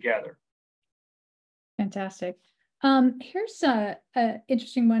everything together. Fantastic. Here's a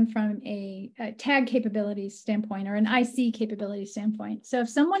interesting one from a tag capabilities standpoint or an IC capability standpoint. So if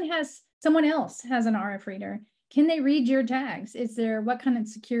someone else has an RF reader, can they read your tags? What kind of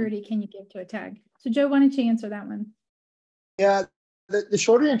security can you give to a tag? So Joe, why don't you answer that one? Yeah, the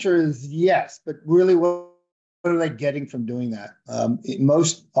short answer is yes, but really what are they getting from doing that?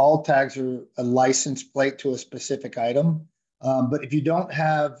 All tags are a license plate to a specific item. But if you don't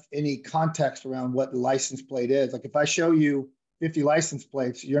have any context around what the license plate is, like if I show you 50 license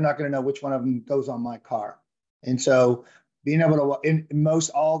plates, you're not going to know which one of them goes on my car. And so being able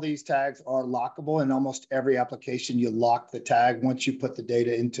to, all these tags are lockable. In almost every application, you lock the tag once you put the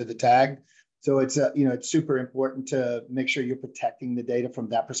data into the tag. So it's super important to make sure you're protecting the data from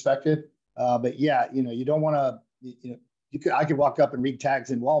that perspective. But yeah, you don't want to, I could walk up and read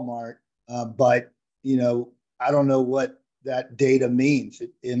tags in Walmart, but I don't know what that data means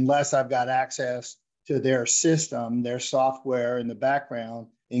unless I've got access to their system, their software in the background,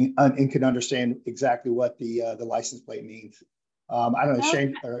 and can understand exactly what the license plate means. I don't know,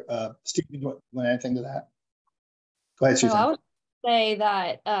 Shane or Steve, you want anything to that? Go ahead, Susan. I would say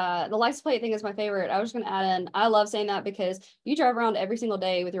that the license plate thing is my favorite. I was going to add in, I love saying that because you drive around every single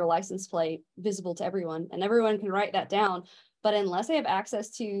day with your license plate visible to everyone, and everyone can write that down. But unless they have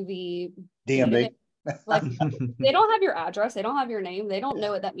access to the DMV, like they don't have your address, they don't have your name, they don't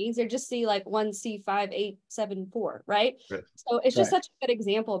know what that means. They just see like 1C5874, right? So it's just such a good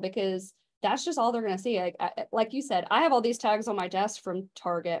example because that's just all they're going to see. Like you said, I have all these tags on my desk from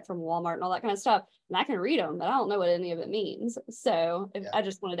Target, from Walmart, and all that kind of stuff, and I can read them, but I don't know what any of it means. So I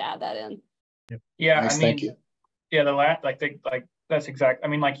just wanted to add that in. Yeah, nice, thank you. Yeah, that's exact. I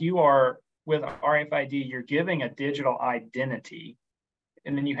mean, like you are with RFID, you're giving a digital identity,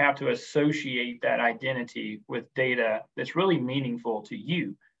 and then you have to associate that identity with data that's really meaningful to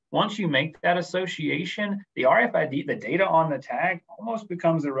you. Once you make that association, the RFID, the data on the tag almost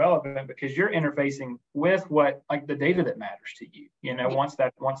becomes irrelevant because you're interfacing with the data that matters to you, once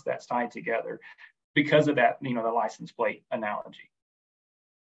that's tied together because of that, the license plate analogy.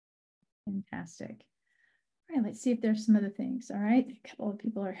 Fantastic. All right, let's see if there's some other things. All right, a couple of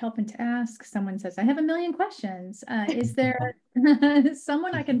people are helping to ask. Someone says, I have a million questions. Is there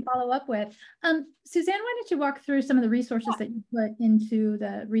someone I can follow up with? Suzanne, why don't you walk through some of the resources that you put into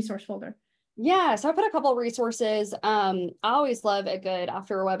the resource folder? Yeah, so I put a couple of resources. I always love a good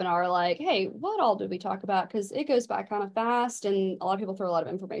after a webinar, like, hey, what all did we talk about? Because it goes by kind of fast and a lot of people throw a lot of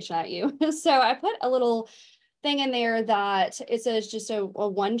information at you. So I put a little thing in there that it says just a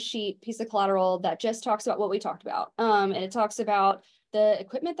one sheet piece of collateral that just talks about what we talked about. And it talks about the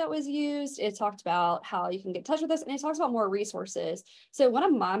equipment that was used. It talked about how you can get in touch with us, and it talks about more resources. So one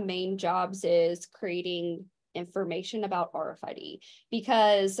of my main jobs is creating information about RFID,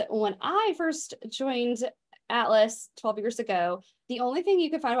 because when I first joined Atlas 12 years ago, the only thing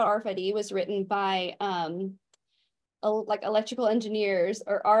you could find about RFID was written by like electrical engineers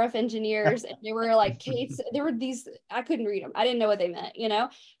or RF engineers, and they were like there were these, I couldn't read them. I didn't know what they meant, you know?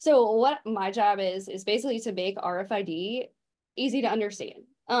 So what my job is basically to make RFID easy to understand.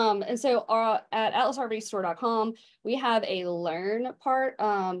 And so at atlasRFIDstore.com, we have a learn part,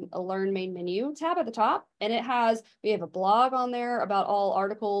 a learn main menu tab at the top, and we have a blog on there about all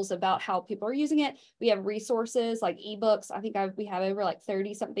articles about how people are using it. We have resources like ebooks. I think we have over like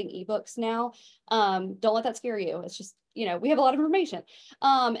 30 something ebooks now. Don't let that scare you. It's just, you know, we have a lot of information,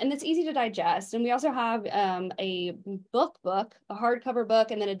 and it's easy to digest. And we also have a book, a hardcover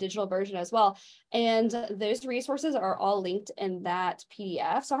book, and then a digital version as well. And those resources are all linked in that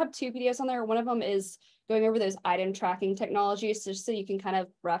PDF. So I have 2 PDFs on there. One of them is going over those item tracking technologies, just so you can kind of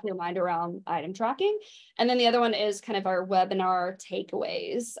wrap your mind around item tracking. And then the other one is kind of our webinar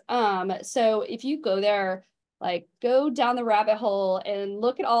takeaways. So if you go there, like go down the rabbit hole and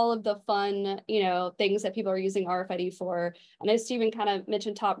look at all of the fun, you know, things that people are using RFID for. I know Stephen kind of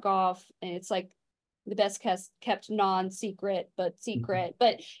mentioned Topgolf, and it's like the best kept non-secret, but secret.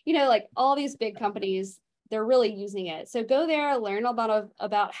 But, you know, like all these big companies, they're really using it. So go there, learn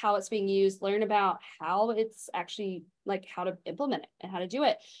about how it's being used, learn about how it's actually, like, how to implement it and how to do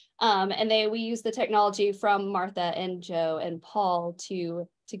it. And we use the technology from Martha and Joe and Paul to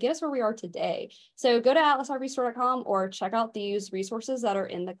get us where we are today. So go to atlasRFIDstore.com or check out these resources that are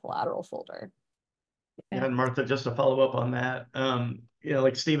in the collateral folder. Yeah, and Martha, just to follow up on that, you know,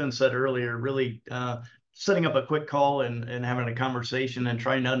 like Stephen said earlier, really setting up a quick call and having a conversation and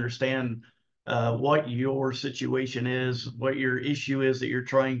trying to understand what your situation is, what your issue is that you're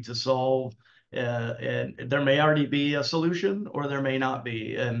trying to solve. And there may already be a solution, or there may not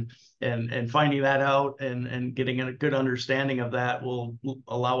be. And finding that out and getting a good understanding of that will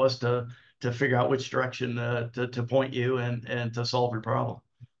allow us to figure out which direction to point you and to solve your problem.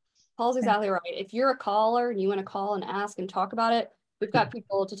 Paul's exactly right. If you're a caller and you want to call and ask and talk about it, we've got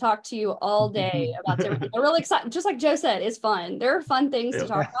people to talk to you all day about different things. They're really excited. Just like Joe said, it's fun. There are fun things to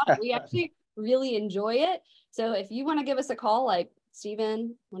talk about. We actually really enjoy it. So if you want to give us a call, like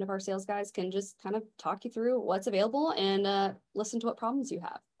Stephen, one of our sales guys, can just kind of talk you through what's available and listen to what problems you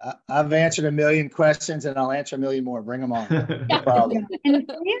have. I've answered a million questions, and I'll answer a million more. Bring them on. No Yeah. problem. And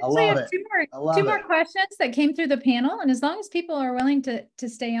we actually have two more it. questions that came through the panel. And as long as people are willing to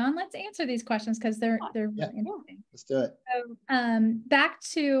stay on, let's answer these questions because they're really interesting. Let's do it. So back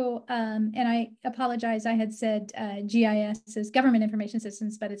to, and I apologize, I had said GIS is Government Information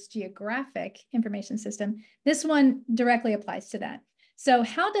Systems, but it's Geographic Information System. This one directly applies to that. So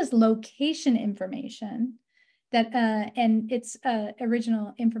how does location information that and its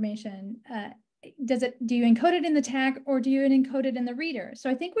original information, do you encode it in the tag, or do you encode it in the reader? So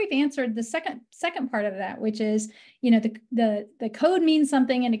I think we've answered the second part of that, which is, you know, the code means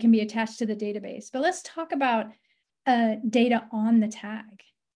something and it can be attached to the database. But let's talk about data on the tag.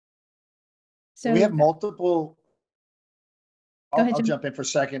 So we have multiple. I'll jump in for a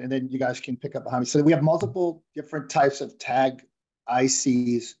second, and then you guys can pick up behind me. So we have multiple different types of tag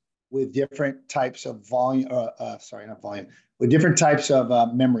ICs with different types of volume, with different types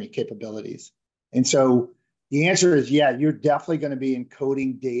of memory capabilities. And so the answer is, yeah, you're definitely going to be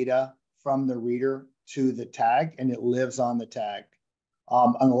encoding data from the reader to the tag, and it lives on the tag.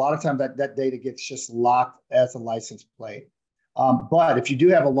 And a lot of times that data gets just locked as a license plate. But if you do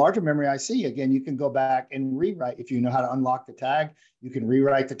have a larger memory IC, again, you can go back and rewrite. If you know how to unlock the tag, you can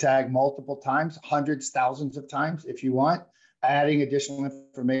rewrite the tag multiple times, hundreds, thousands of times if you want, adding additional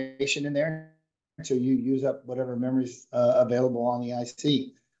information in there until you use up whatever memory's available on the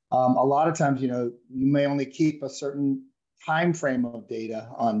IC. A lot of times, you know, you may only keep a certain time frame of data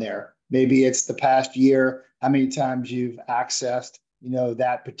on there. Maybe it's the past year, how many times you've accessed, you know,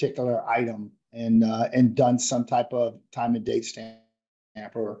 that particular item and done some type of time and date stamp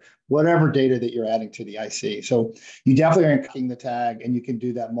or whatever data that you're adding to the IC. So you definitely are encoding the tag, and you can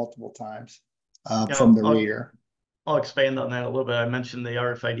do that multiple times from the reader. I'll expand on that a little bit. I mentioned the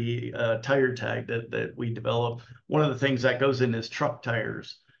RFID tire tag that we developed. One of the things that goes in is truck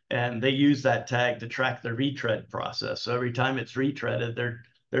tires, and they use that tag to track the retread process. So every time it's retreaded,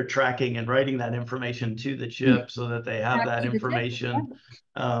 they're tracking and writing that information to the chip so that they have that information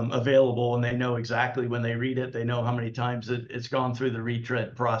available, and they know exactly when they read it, they know how many times it's gone through the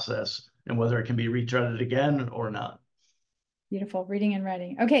retread process and whether it can be retreaded again or not. Beautiful reading and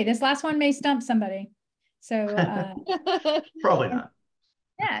writing. Okay, this last one may stump somebody. So probably not.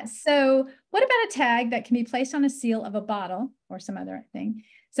 Yeah. So what about a tag that can be placed on a seal of a bottle or some other thing,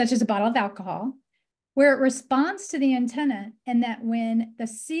 such as a bottle of alcohol, where it responds to the antenna, and that when the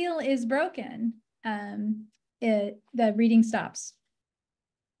seal is broken, the reading stops?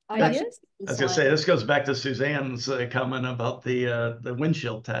 ideas? I was gonna say, this goes back to Suzanne's comment about the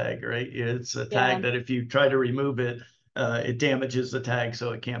windshield tag, right? It's a tag that if you try to remove it, it damages the tag,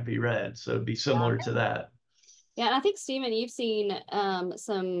 so it can't be read. So it'd be similar to that. Yeah, and I think, Stephen, you've seen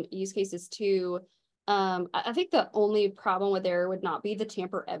some use cases too. I think the only problem with there would not be the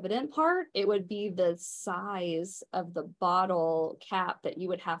tamper evident part. It would be the size of the bottle cap that you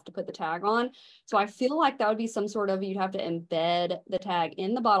would have to put the tag on. So I feel like that would be some sort of, you'd have to embed the tag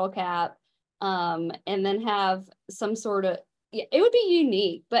in the bottle cap, and then have some sort of, it would be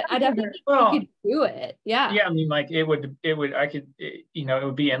unique, but I definitely think you could do it. Yeah. Yeah, I mean, like it would, it would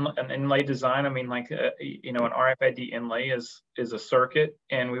be an inlay design. I mean, like, an RFID inlay is a circuit,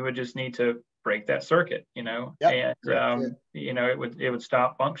 and we would just need to break that circuit, and it would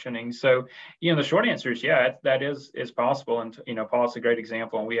stop functioning. So, the short answer is, yeah, that is possible. And, Paul's a great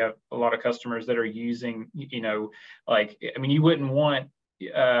example. And we have a lot of customers that are using, like, I mean, you wouldn't want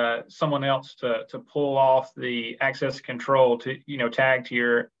someone else to pull off the access control to, tag to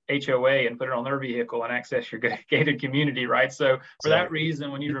your HOA and put it on their vehicle and access your gated community, right? So for that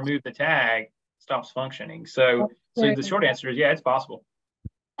reason, when you remove the tag, it stops functioning. So the short answer is, yeah, it's possible.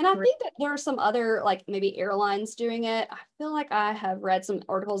 And I think that there are some other, like maybe airlines doing it. I feel like I have read some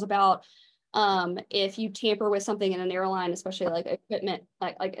articles about if you tamper with something in an airline, especially like equipment,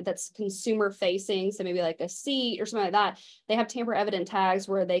 like that's consumer facing, so maybe like a seat or something like that, they have tamper evident tags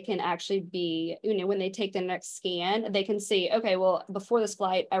where they can actually be, when they take the next scan, they can see, okay, well, before this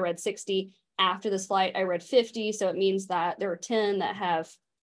flight, I read 60. After this flight, I read 50. So it means that there are 10 that have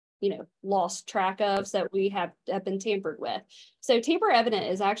lost track of, so that we have been tampered with. So tamper evident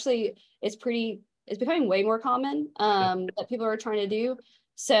is actually, it's becoming way more common that people are trying to do.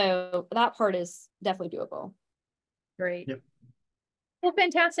 So that part is definitely doable. Great. Yep. Well,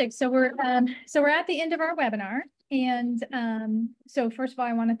 fantastic. So we're at the end of our webinar. And so first of all,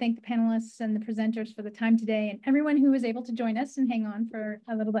 I want to thank the panelists and the presenters for the time today, and everyone who was able to join us and hang on for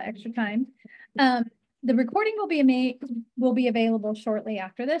a little bit extra time. The recording will be available shortly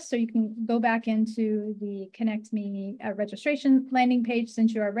after this, so you can go back into the Connect Me registration landing page.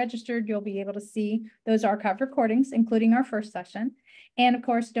 Since you are registered, you'll be able to see those archived recordings, including our first session. And of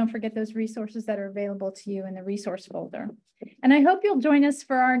course, don't forget those resources that are available to you in the resource folder. And I hope you'll join us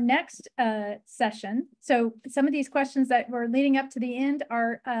for our next session. So some of these questions that were leading up to the end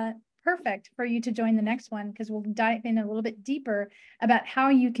are perfect for you to join the next one, because we'll dive in a little bit deeper about how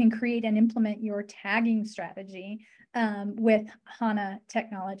you can create and implement your tagging strategy with HANA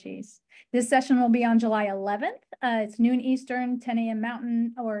Technologies. This session will be on July 11th. It's noon Eastern, 10 a.m.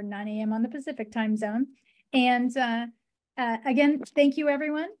 Mountain, or 9 a.m. on the Pacific time zone. And again, thank you,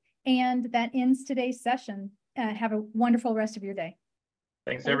 everyone. And that ends today's session. Have a wonderful rest of your day.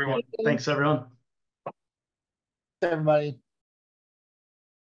 Thanks, everyone. Thanks, everyone. Everybody.